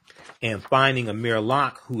and finding Amir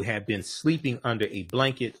Locke, who had been sleeping under a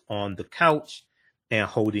blanket on the couch and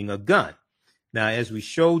holding a gun. Now, as we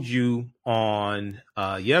showed you on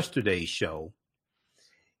yesterday's show,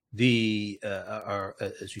 as we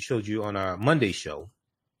showed you on our Monday show,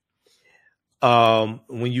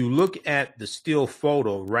 when you look at the still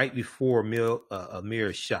photo right before Amir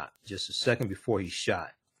is shot, just a second before he's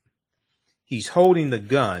shot, he's holding the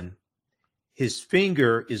gun. His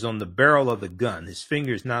finger is on the barrel of the gun. His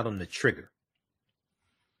finger is not on the trigger.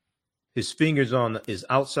 His finger is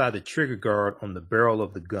outside the trigger guard on the barrel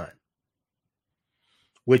of the gun,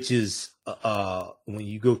 which is when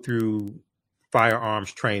you go through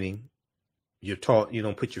firearms training, you're taught you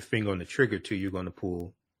don't put your finger on the trigger till you're going to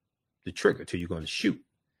pull the trigger, till you're going to shoot.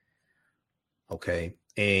 Okay.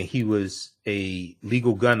 And he was a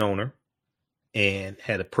legal gun owner and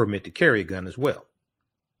had a permit to carry a gun as well.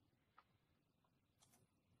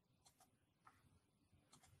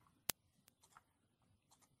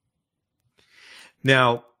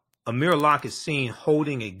 Now, Amir Locke is seen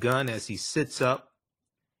holding a gun as he sits up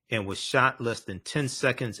and was shot less than 10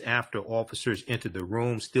 seconds after officers entered the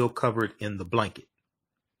room, still covered in the blanket.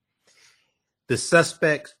 The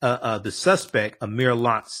suspect, Amir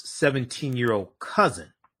Locke's 17-year-old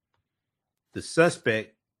cousin. The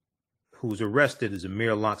suspect who's arrested is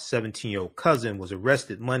Amir Locke's 17-year-old cousin, was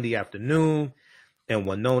arrested Monday afternoon in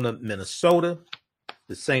Winona, Minnesota.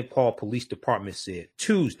 The St. Paul Police Department said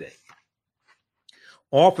Tuesday.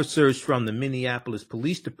 Officers from the Minneapolis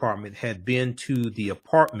Police Department had been to the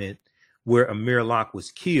apartment where Amir Locke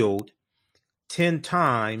was killed 10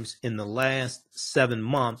 times in the last 7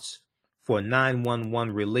 months for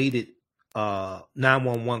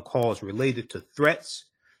 911 calls related to threats,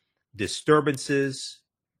 disturbances,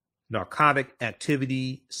 narcotic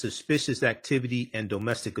activity, suspicious activity, and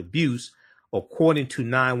domestic abuse, according to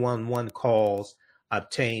 911 calls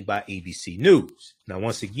obtained by ABC News. Now,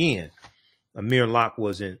 once again, Amir Locke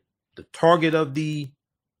wasn't the target of the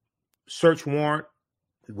search warrant.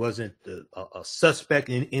 He wasn't a suspect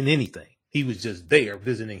in anything. He was just there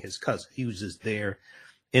visiting his cousin. He was just there,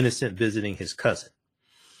 innocent, visiting his cousin.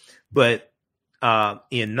 But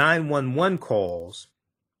in 911 calls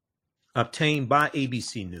obtained by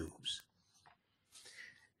ABC News,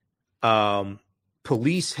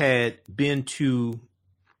 police had been to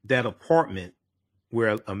that apartment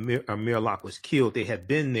where Amir Locke was killed. They had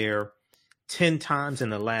been there 10 times in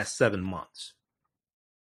the last 7 months.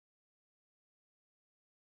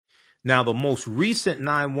 Now, the most recent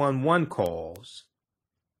 911 calls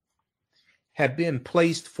have been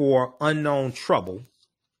placed for unknown trouble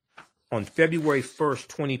on February 1st,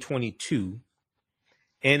 2022,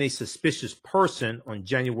 and a suspicious person on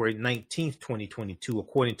January 19th, 2022,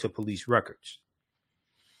 according to police records.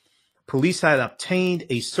 Police had obtained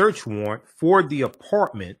a search warrant for the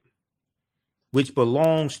apartment, which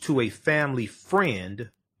belongs to a family friend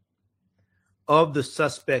of the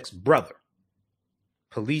suspect's brother.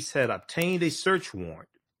 Police had obtained a search warrant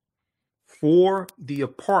for the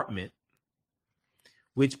apartment,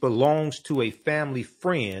 which belongs to a family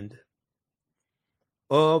friend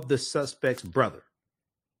of the suspect's brother.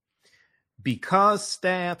 Because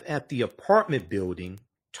staff at the apartment building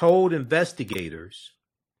told investigators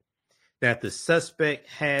that the suspect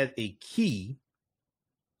had a key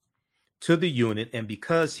to the unit, and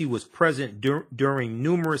because he was present during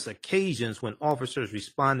numerous occasions when officers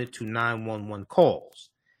responded to 911 calls.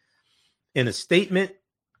 In a statement,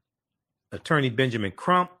 Attorney Benjamin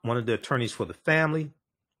Crump, one of the attorneys for the family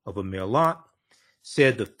of Amir Locke,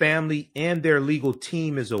 said the family and their legal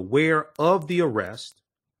team is aware of the arrest,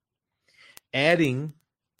 adding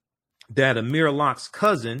that Amir Locke's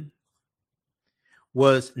cousin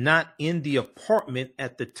was not in the apartment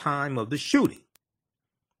at the time of the shooting.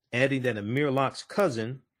 Adding that Amir Locke's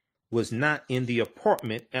cousin was not in the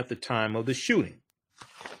apartment at the time of the shooting.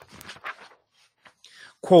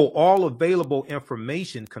 Quote, all available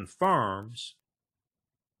information confirms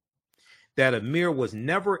that Amir was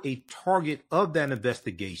never a target of that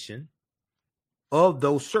investigation of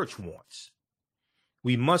those search warrants.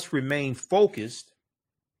 We must remain focused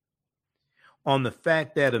on the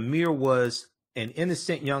fact that Amir was an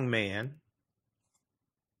innocent young man,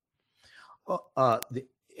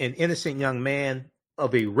 an innocent young man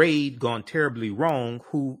of a raid gone terribly wrong,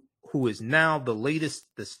 who is now the latest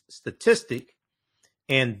statistic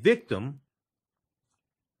and victim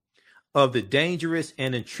of the dangerous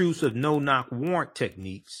and intrusive no-knock warrant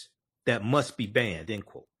techniques that must be banned, end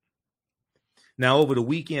quote. Now, over the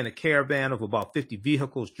weekend, a caravan of about 50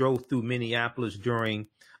 vehicles drove through Minneapolis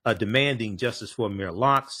demanding justice for Amir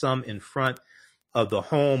Locke, some in front of the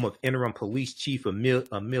home of interim police chief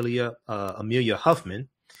Amelia Huffman,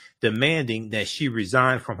 demanding that she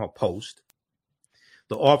resign from her post.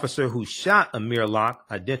 The officer who shot Amir Locke,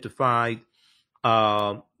 identified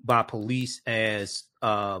by police as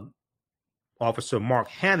Officer Mark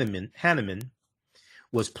Hanneman,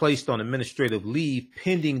 was placed on administrative leave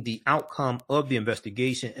pending the outcome of the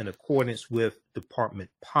investigation in accordance with department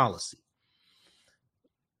policy.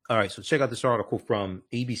 All right, so check out this article from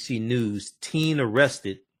ABC News. Teen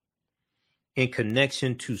arrested in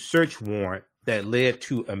connection to search warrant that led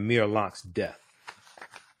to Amir Locke's death.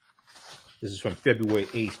 This is from February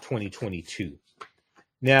 8th, 2022.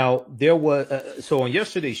 Now, there was, so on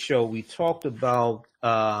yesterday's show, we talked about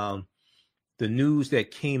the news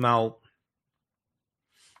that came out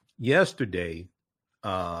yesterday,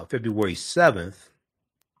 February 7th,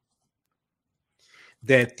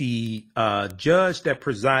 that the judge that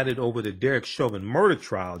presided over the Derek Chauvin murder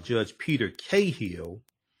trial, Judge Peter Cahill,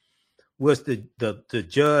 was the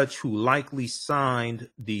judge who likely signed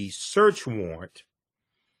the search warrant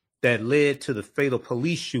that led to the fatal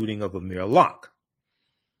police shooting of Amir Locke.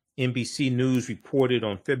 NBC News reported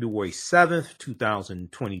on February 7th,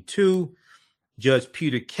 2022, Judge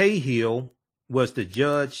Peter Cahill was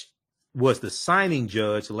the signing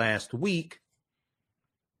judge last week,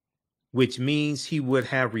 which means he would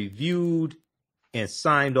have reviewed and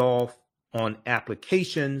signed off on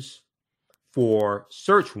applications for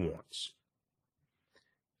search warrants,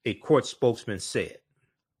 a court spokesman said.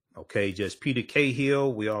 Okay, Judge Peter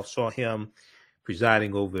Cahill, we all saw him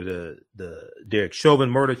presiding over the Derek Chauvin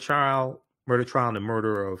murder trial and the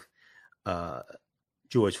murder of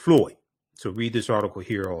George Floyd. So read this article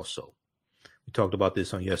here also. We talked about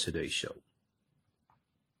this on yesterday's show.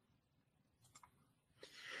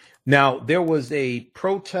 Now, there was a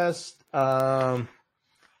protest. Today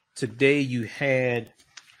you had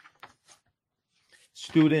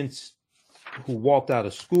students who walked out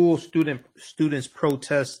of school. Students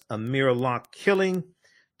protest Amir Locke killing,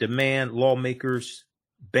 demand lawmakers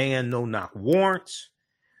ban no-knock warrants.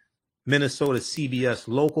 Minnesota CBS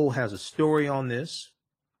Local has a story on this.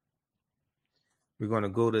 We're going to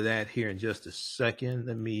go to that here in just a second.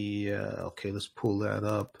 Let's pull that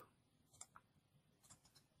up.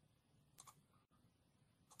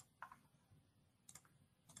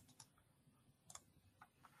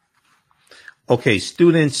 Okay,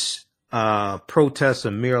 students protest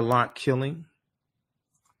Amir Locke killing.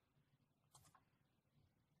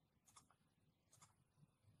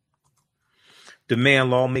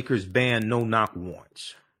 Demand lawmakers ban no-knock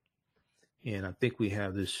warrants. And I think we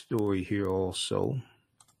have this story here also.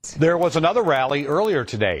 There was another rally earlier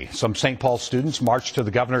today. Some St. Paul students marched to the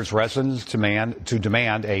governor's residence to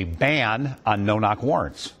demand a ban on no-knock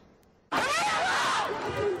warrants.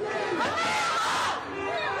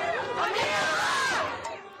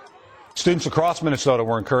 Students across Minnesota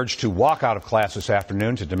were encouraged to walk out of class this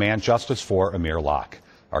afternoon to demand justice for Amir Locke.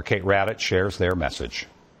 Our Kate Raddick shares their message.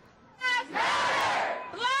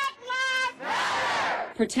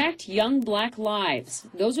 Protect young black lives.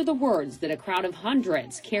 Those are the words that a crowd of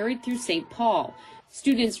hundreds carried through St. Paul.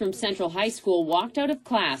 Students from Central High School walked out of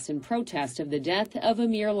class in protest of the death of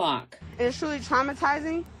Amir Locke. It's truly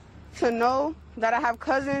traumatizing to know that I have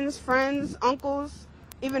cousins, friends, uncles,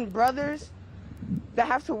 even brothers that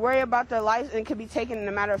have to worry about their lives and could be taken in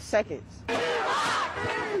a matter of seconds.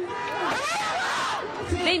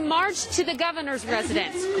 They marched to the governor's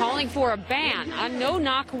residence, calling for a ban on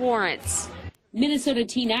no-knock warrants. Minnesota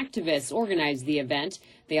teen activists organized the event.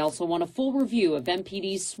 They also want a full review of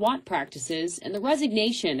MPD's SWAT practices and the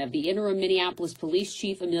resignation of the interim Minneapolis Police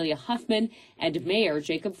Chief Amelia Huffman and Mayor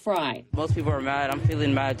Jacob Fry. Most people are mad. I'm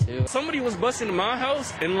feeling mad too. Somebody was busting in my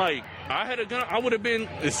house and I had a gun. I would have been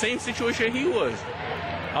the same situation he was.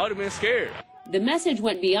 I would have been scared. The message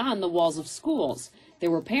went beyond the walls of schools. There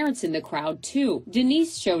were parents in the crowd, too.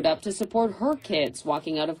 Denise showed up to support her kids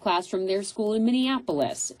walking out of class from their school in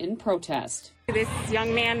Minneapolis in protest. This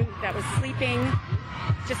young man that was sleeping,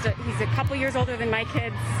 he's a couple years older than my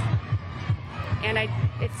kids, and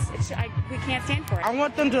we can't stand for it. I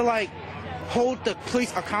want them to hold the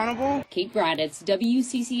police accountable. Kate Graditz,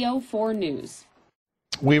 WCCO 4 News.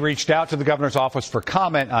 We reached out to the governor's office for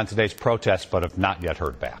comment on today's protest, but have not yet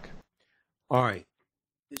heard back. All right.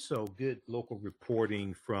 So good local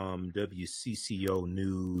reporting from WCCO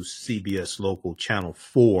News, CBS Local Channel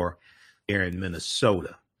 4 here in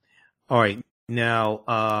Minnesota. All right.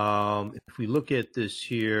 Now, if we look at this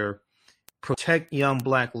here, protect young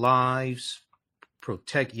black lives,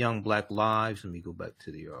 protect young black lives. Let me go back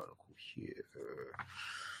to the article here.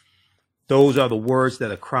 Those are the words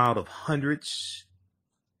that a crowd of hundreds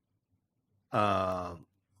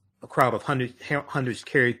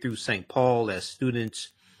carried through St. Paul as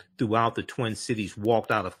students throughout the Twin Cities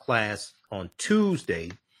walked out of class on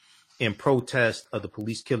Tuesday in protest of the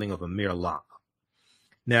police killing of Amir Locke.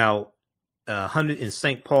 Now, in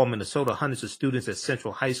St. Paul, Minnesota, hundreds of students at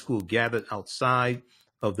Central High School gathered outside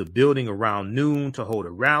of the building around noon to hold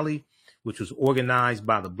a rally, which was organized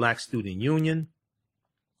by the Black Student Union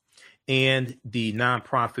and the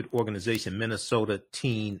nonprofit organization Minnesota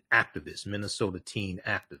Teen Activists.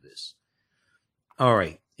 All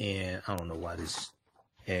right. And I don't know why this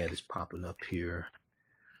ad is popping up here.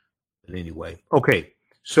 But anyway, okay.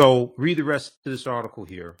 So read the rest of this article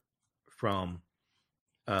here from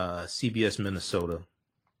CBS Minnesota,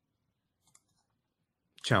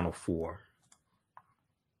 Channel 4.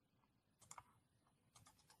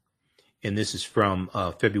 And this is from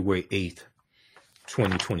February 8th,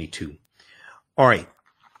 2022. All right.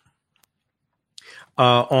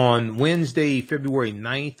 On Wednesday, February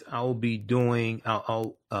 9th, I'll be doing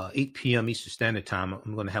 8 p.m. Eastern Standard Time.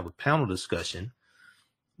 I'm going to have a panel discussion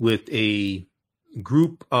with a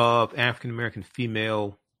group of African-American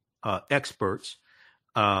female experts,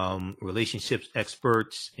 relationships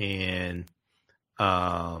experts and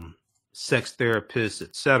sex therapists,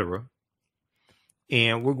 etc.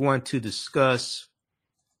 And we're going to discuss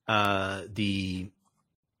the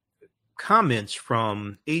comments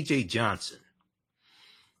from A.J. Johnson.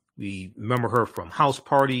 We remember her from House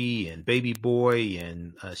Party and Baby Boy,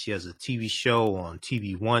 and she has a TV show on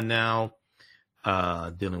TV One now,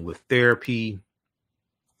 dealing with therapy.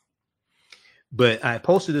 But I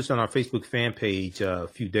posted this on our Facebook fan page a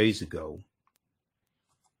few days ago.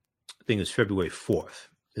 I think it was February 4th.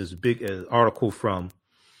 There's a big article from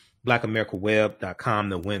BlackAmericaWeb.com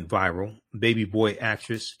that went viral. Baby Boy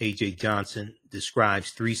actress A.J. Johnson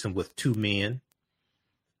describes threesome with two men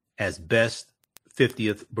as best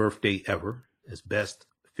 50th birthday ever.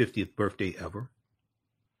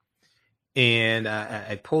 And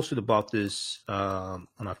I posted about this on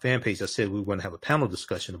our fan page. I said we were going to have a panel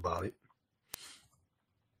discussion about it.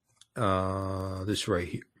 This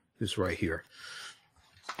right here.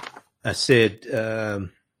 I said, so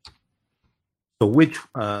which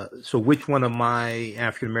one of my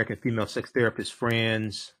African-American female sex therapist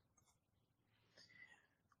friends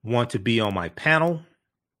want to be on my panel?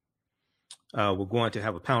 We're going to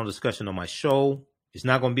have a panel discussion on my show. It's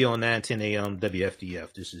not going to be on 9:10 a.m.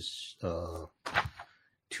 WFDF. This is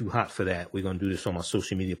too hot for that. We're going to do this on my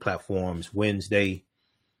social media platforms Wednesday,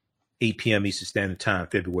 8 p.m. Eastern Standard Time,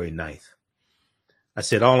 February 9th. I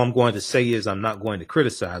said, all I'm going to say is I'm not going to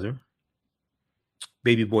criticize her.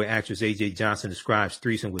 Baby Boy actress A.J. Johnson describes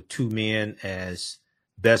threesome with two men as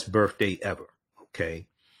best birthday ever. Okay.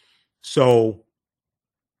 So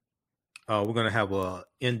we're going to have a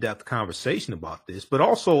in-depth conversation about this, but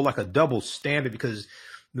also like a double standard, because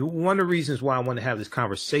one of the reasons why I want to have this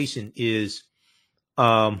conversation is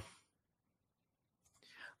I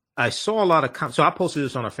saw a lot of so I posted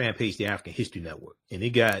this on our fan page, the African History Network, and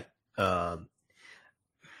it got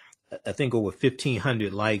I think over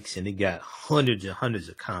 1,500 likes, and it got hundreds and hundreds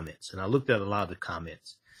of comments. And I looked at a lot of the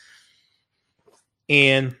comments,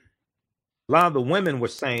 and a lot of the women were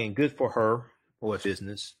saying, "Good for her," or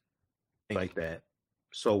business, things like that.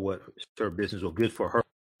 So what? Her business, or good for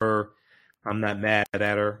her. I'm not mad at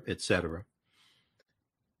her, etc.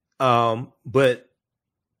 But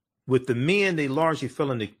with the men, they largely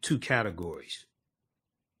fell into two categories.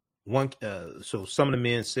 One, so some of the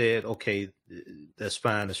men said, "Okay, that's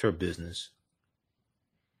fine. It's her business."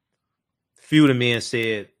 Few of the men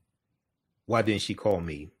said, "Why didn't she call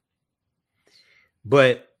me?"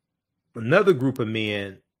 But another group of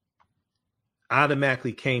men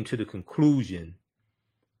automatically came to the conclusion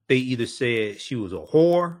they either said she was a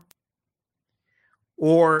whore,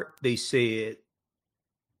 or they said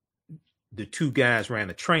the two guys ran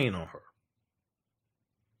a train on her.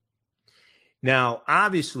 Now,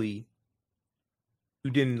 obviously,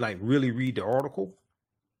 you didn't really read the article.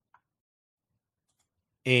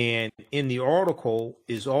 And in the article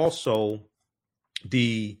is also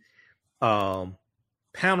the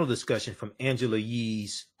panel discussion from Angela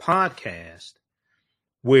Yee's podcast,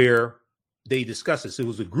 where they discussed this. It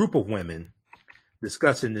was a group of women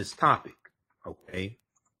discussing this topic. Okay.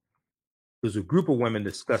 There's a group of women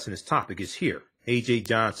discussing this topic. It's here. AJ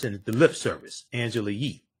Johnson, the lip service, Angela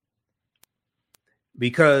Yee.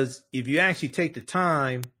 Because if you actually take the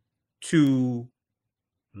time to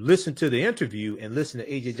listen to the interview and listen to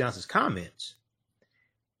AJ Johnson's comments,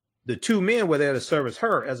 the two men were there to service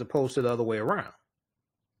her as opposed to the other way around.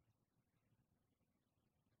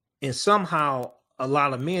 And somehow a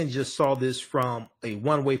lot of men just saw this from a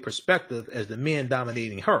one-way perspective as the men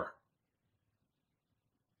dominating her.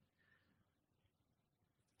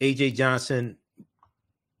 AJ Johnson,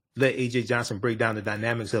 let AJ Johnson break down the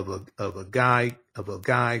dynamics of a guy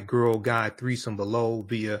threesome below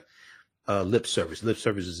via lip service. Lip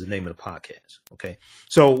service is the name of the podcast. Okay.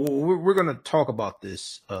 So we're going to talk about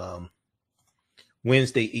this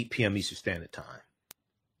Wednesday, 8 p.m. Eastern Standard Time.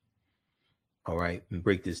 All right. And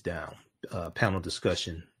break this down. Panel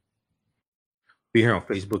discussion. Be here on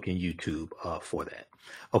Facebook and YouTube for that.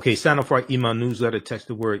 Okay, sign up for our email newsletter. Text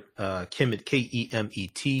the word Kemet,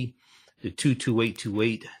 Kemet, to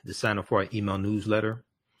 22828 to sign up for our email newsletter.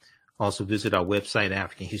 Also visit our website,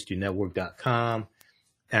 AfricanHistoryNetwork.com,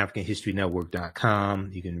 AfricanHistoryNetwork.com.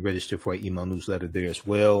 You can register for our email newsletter there as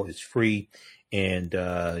well. It's free, and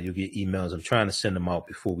you'll get emails. I'm trying to send them out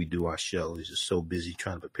before we do our show. It's just so busy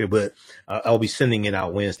trying to prepare, but I'll be sending it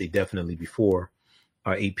out Wednesday, definitely before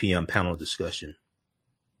our 8 p.m. panel discussion.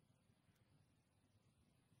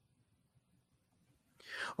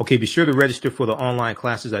 Okay, be sure to register for the online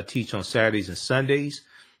classes I teach on Saturdays and Sundays.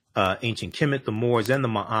 Ancient Kemet, the Moors, and the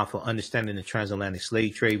Ma'afa, Understanding the Transatlantic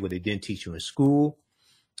Slave Trade, what they didn't teach you in school.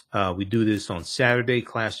 We do this on Saturday.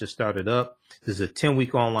 Class just started up. This is a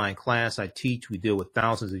 10-week online class I teach. We deal with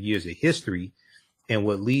thousands of years of history and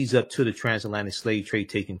what leads up to the transatlantic slave trade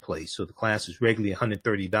taking place. So the class is regularly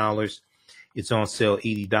 $130. It's on sale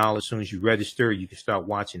 $80. As soon as you register, you can start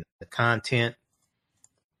watching the content.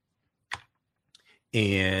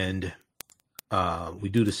 And we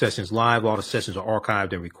do the sessions live. All the sessions are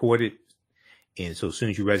archived and recorded. And so as soon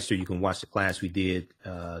as you register, you can watch the class we did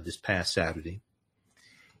this past Saturday.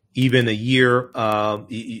 Even a year,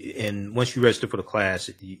 and once you register for the class,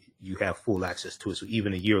 you have full access to it. So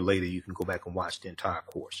even a year later, you can go back and watch the entire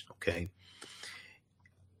course, okay?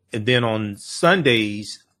 And then on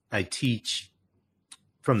Sundays, I teach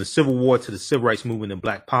from the Civil War to the Civil Rights Movement and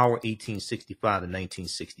Black Power, 1865 to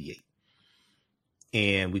 1968.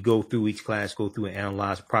 And we go through each class, go through and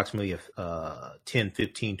analyze approximately a 10,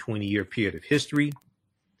 15, 20-year period of history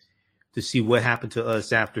to see what happened to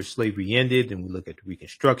us after slavery ended. And we look at the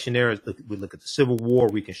Reconstruction era. We look at the Civil War,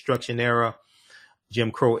 Reconstruction era,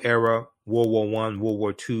 Jim Crow era, World War I, World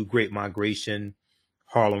War II, Great Migration,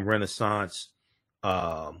 Harlem Renaissance,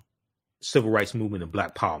 Civil Rights Movement, and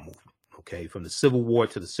Black Power movement. Okay, from the Civil War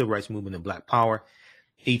to the Civil Rights Movement and Black Power,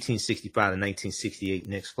 1865 to 1968.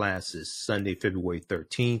 Next class is Sunday, February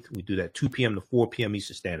 13th. We do that 2 p.m. to 4 p.m.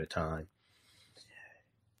 Eastern Standard Time.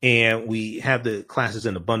 And we have the classes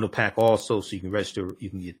in the bundle pack also, so you can register.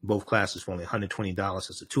 You can get both classes for only $120.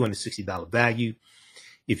 That's a $260 value.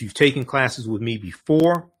 If you've taken classes with me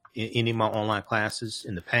before, in any of my online classes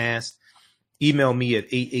in the past, email me at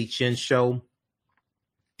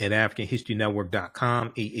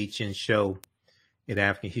ahnshow@AfricanHistoryNetwork.com,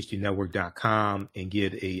 ahnshow@AfricanHistoryNetwork.com, and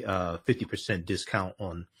get a 50% discount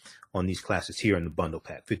on these classes here in the bundle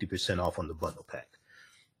pack, 50% off on the bundle pack.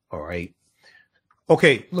 All right.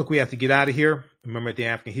 Okay, look, we have to get out of here. Remember, at the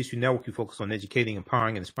African History Network, we focus on educating,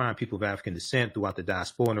 empowering, and inspiring people of African descent throughout the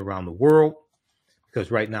diaspora and around the world.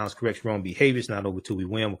 because right now it's correct wrong behavior. It's not over till we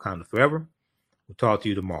win. Wakanda forever. We'll talk to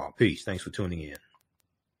you tomorrow. Peace. Thanks for tuning in.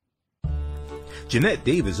 Jeanette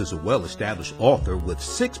Davis is a well-established author with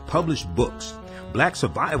 6 published books. Black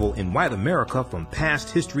Survival in White America from Past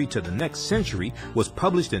History to the Next Century was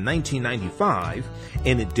published in 1995,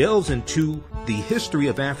 and it delves into the history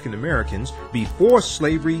of African Americans before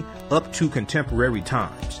slavery up to contemporary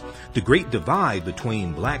times. The Great Divide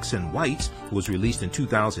Between Blacks and Whites was released in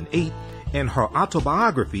 2008, and her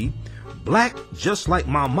autobiography, Black Just Like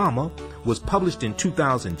My Mama, was published in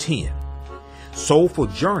 2010. Soulful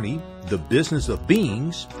Journey, The Business of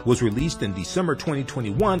Beings, was released in December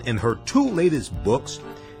 2021, and her 2 latest books,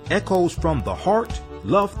 Echoes from the Heart,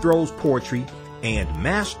 Love Throws Poetry, and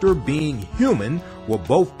Master Being Human, were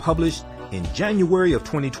both published in January of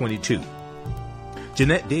 2022.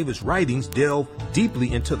 Jeanette Davis' writings delve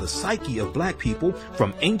deeply into the psyche of Black people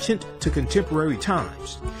from ancient to contemporary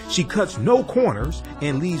times. She cuts no corners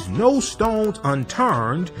and leaves no stones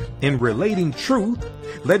unturned in relating truth,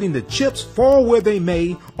 letting the chips fall where they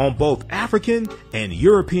may on both African and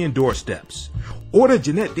European doorsteps. Order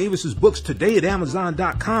Jeanette Davis's books today at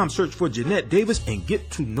Amazon.com. Search for Jeanette Davis and get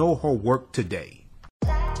to know her work today.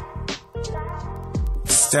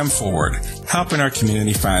 STEM Forward, helping our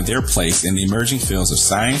community find their place in the emerging fields of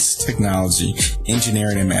science, technology,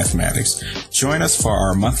 engineering, and mathematics. Join us for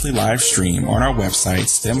our monthly live stream on our website,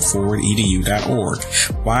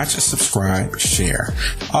 stemforwardedu.org. Watch, subscribe, share.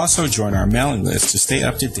 Also join our mailing list to stay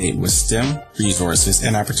up to date with STEM resources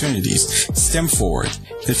and opportunities. STEM Forward,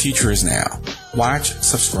 the future is now. Watch,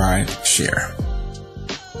 subscribe, share.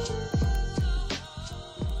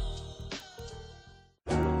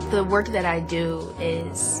 The work that I do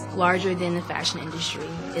is larger than the fashion industry.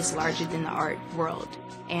 It's larger than the art world.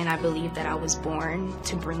 And I believe that I was born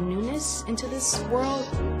to bring newness into this world.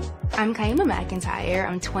 I'm Kaima McIntyre.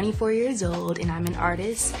 I'm 24 years old and I'm an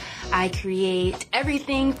artist. I create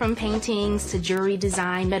everything from paintings to jewelry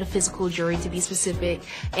design, metaphysical jewelry to be specific,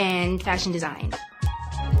 and fashion design.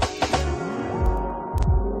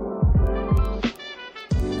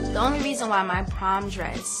 The only reason why my prom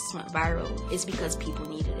dress went viral is because people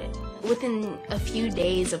needed it. Within a few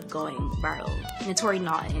days of going viral, Notori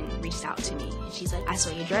Naughton reached out to me. And she's like, I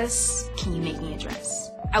saw your dress, can you make me a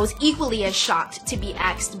dress? I was equally as shocked to be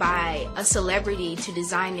asked by a celebrity to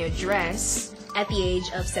design their dress at the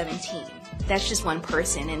age of 17. That's just one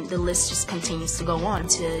person, and the list just continues to go on,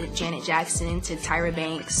 to Janet Jackson, to Tyra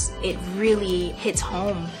Banks. It really hits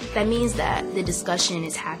home. That means that the discussion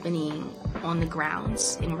is happening on the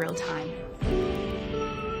grounds in real time.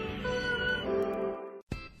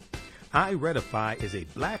 iRedify is a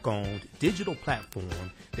Black-owned digital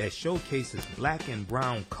platform that showcases Black and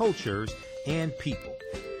Brown cultures and people.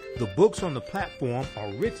 The books on the platform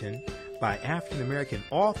are written by African American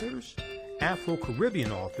authors,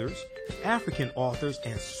 Afro-Caribbean authors, African authors,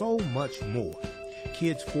 and so much more.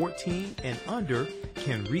 Kids 14 and under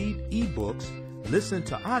can read ebooks, listen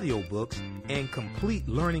to audiobooks, and complete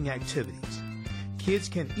learning activities. Kids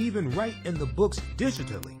can even write in the books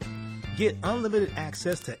digitally. Get unlimited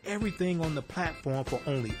access to everything on the platform for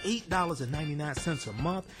only $8.99 a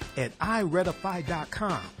month at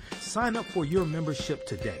iRedify.com. Sign up for your membership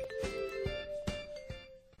today.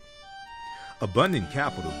 Abundant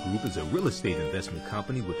Capital Group is a real estate investment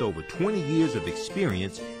company with over 20 years of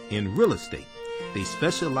experience in real estate. They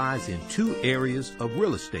specialize in 2 areas of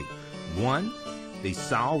real estate. 1, they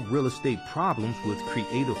solve real estate problems with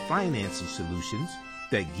creative financing solutions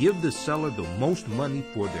that give the seller the most money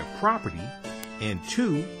for their property. And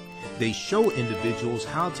 2, they show individuals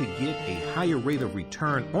how to get a higher rate of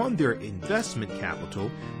return on their investment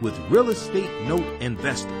capital with Real Estate Note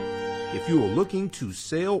Investor. If you are looking to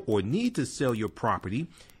sell or need to sell your property,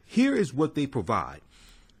 here is what they provide.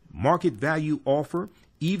 Market value offer,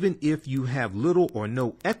 even if you have little or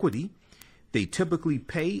no equity. They typically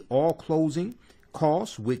pay all closing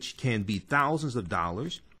costs, which can be thousands of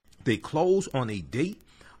dollars. They close on a date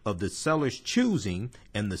of the seller's choosing,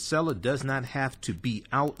 and the seller does not have to be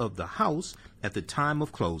out of the house at the time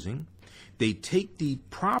of closing. They take the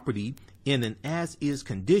property in an as-is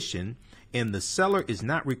condition, and the seller is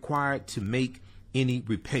not required to make any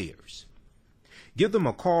repairs. Give them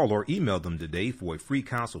a call or email them today for a free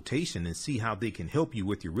consultation and see how they can help you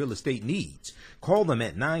with your real estate needs. Call them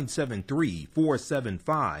at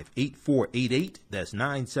 973-475-8488. That's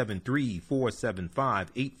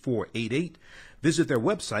 973-475-8488. Visit their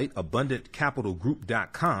website,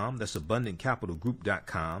 abundantcapitalgroup.com. That's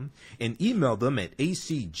abundantcapitalgroup.com. And email them at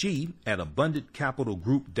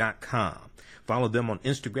acg@abundantcapitalgroup.com. Follow them on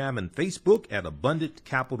Instagram and Facebook at Abundant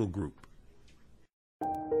Capital Group.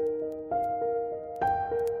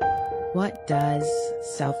 What does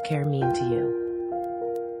self-care mean to you?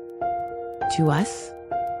 To us,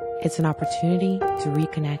 it's an opportunity to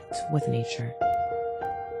reconnect with nature.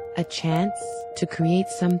 A chance to create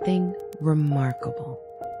something remarkable.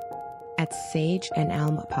 At Sage and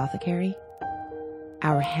Elm Apothecary,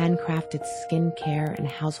 our handcrafted skincare and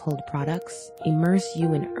household products immerse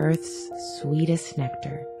you in Earth's sweetest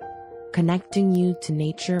nectar, connecting you to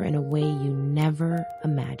nature in a way you never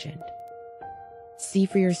imagined. See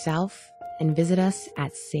for yourself and visit us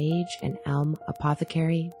at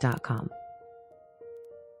sageandelmapothecary.com.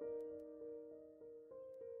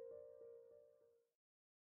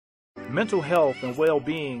 Mental health and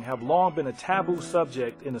well-being have long been a taboo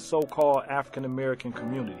subject in the so-called African American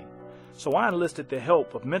community. So I enlisted the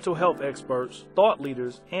help of mental health experts, thought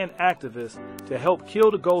leaders, and activists to help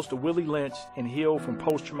kill the ghost of Willie Lynch and heal from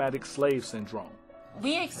post-traumatic slave syndrome.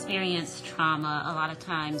 We experience trauma a lot of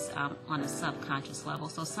times on a subconscious level.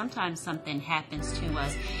 So sometimes something happens to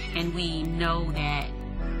us and we know that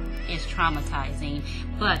it's traumatizing,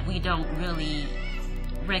 but we don't really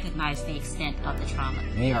recognize the extent of the trauma.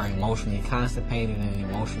 We are emotionally constipated and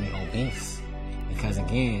emotionally obese because,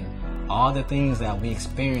 again, all the things that we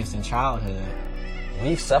experienced in childhood,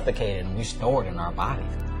 we've suffocated and we stored in our bodies.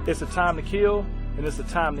 It's a time to kill and it's a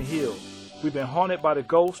time to heal. We've been haunted by the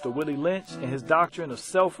ghost of Willie Lynch and his doctrine of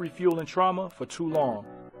self-refueling trauma for too long.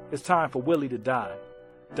 It's time for Willie to die.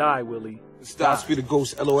 Die, Willie. Stop for the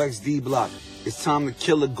ghost LOXD block. It's time to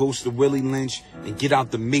kill the ghost of Willie Lynch and get out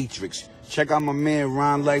the matrix. Check out my man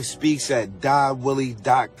Ron Life Speaks at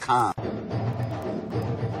diewillie.com.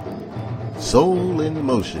 Soul in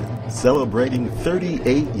Motion, celebrating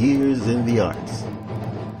 38 years in the arts.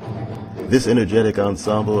 This energetic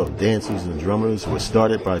ensemble of dancers and drummers was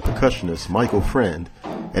started by percussionist Michael Friend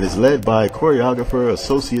and is led by choreographer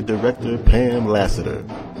Associate Director Pam Lassiter.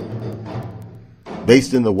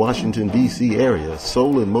 Based in the Washington, D.C. area,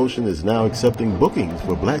 Soul in Motion is now accepting bookings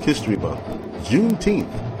for Black History Month, Juneteenth,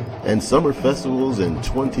 and summer festivals in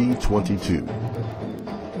 2022.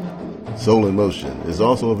 Soul in Motion is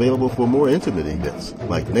also available for more intimate events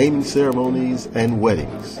like naming ceremonies and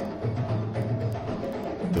weddings.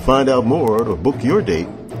 To find out more or book your date,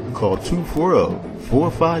 call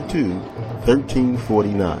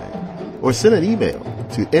 240-452-1349 or send an email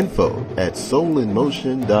to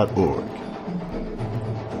info@soulinmotion.org.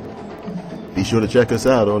 Be sure to check us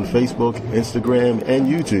out on Facebook, Instagram, and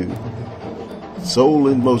YouTube. Soul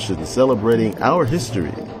in Motion, celebrating our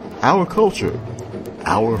history, our culture,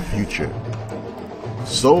 our future.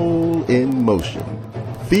 Soul in Motion.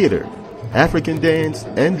 Theater, African dance,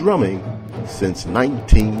 and drumming since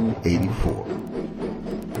 1984.